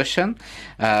resolution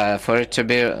for it to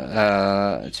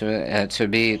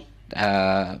be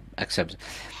accepted.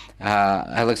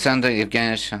 Alexander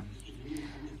Evgenievich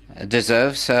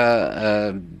deserves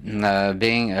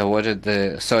being awarded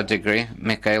the third degree.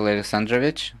 Mikhail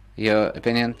Alexandrovich, your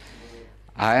opinion?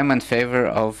 I am in favor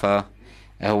of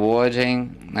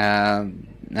awarding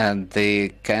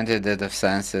the Candidate of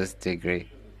Sciences degree.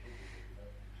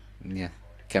 Yeah,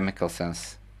 chemical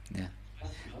science. Yeah,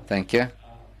 thank you.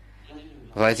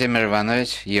 Vladimir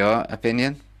Ivanovich, your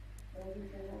opinion?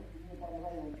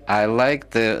 I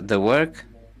like the work,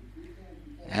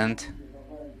 and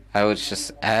I would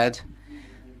just add,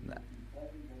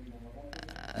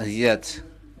 yet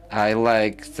I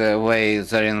like the way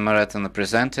Zarina Maratovna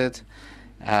presented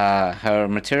her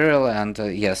material, and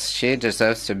yes, she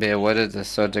deserves to be awarded the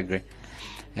third degree.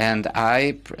 And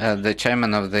I, the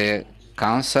chairman of the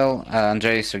council,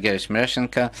 Andrei Sergeyevich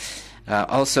Mereshenko,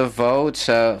 also vote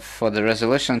for the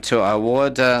resolution to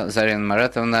award Zarina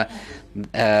Maratovna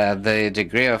the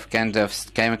degree of Candidate of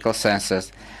Chemical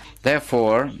Sciences.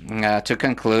 Therefore, to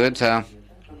conclude,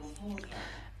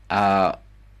 out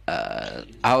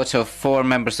of 4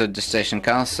 members of the Dissertation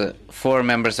Council, 4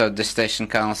 members of the Dissertation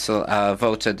Council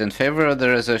voted in favor of the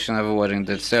resolution of awarding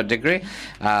the third degree.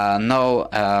 No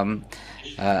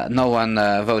one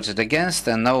voted against,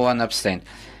 and no one abstained.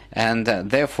 And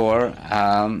therefore,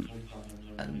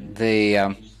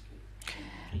 the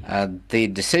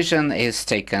decision is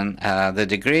taken. The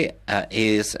degree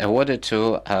is awarded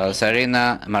to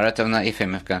Zarina Maratovna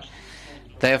Efimenko.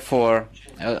 Therefore,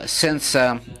 since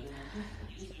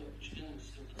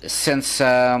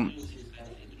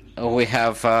we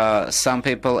have some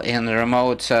people in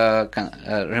remote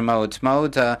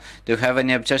mode, do you have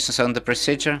any objections on the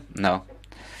procedure? No.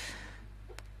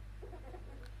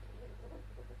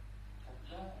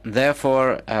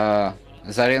 Therefore,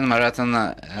 Zarina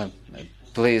Maratovna,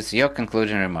 please, your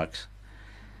concluding remarks.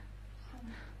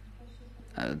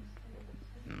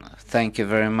 Thank you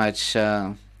very much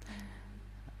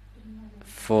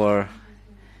for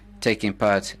taking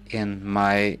part in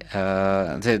my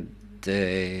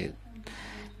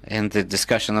in the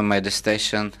discussion of my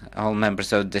dissertation. All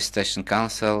members of the Dissertation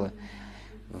Council,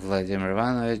 Vladimir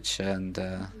Ivanovich and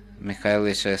Mikhail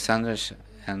Alexandrovich,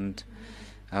 and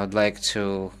I would like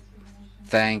to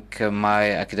thank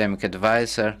my academic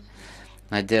advisor,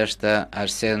 Nadezhda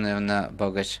Arsenievna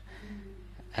Bogach,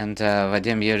 and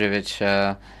Vadim Yurievich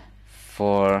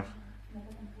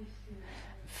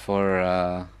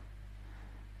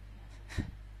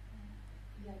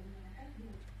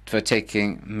for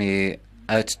taking me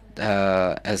out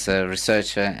as a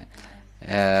researcher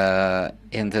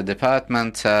in the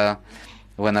department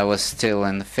when I was still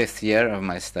in the 5th year of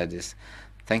my studies.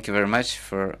 Thank you very much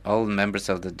for all members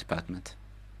of the department.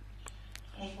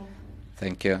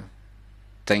 Thank you.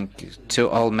 Thank you to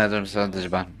all members of the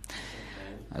department.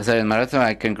 Zarina Maratovna,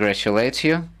 I congratulate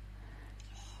you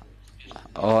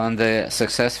on the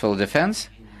successful defense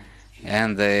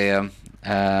and the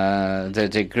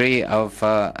degree of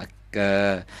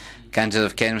Candidate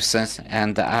of Chemical Science,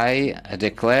 and I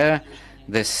declare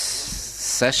this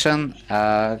session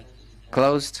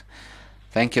closed.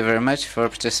 Thank you very much for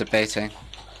participating.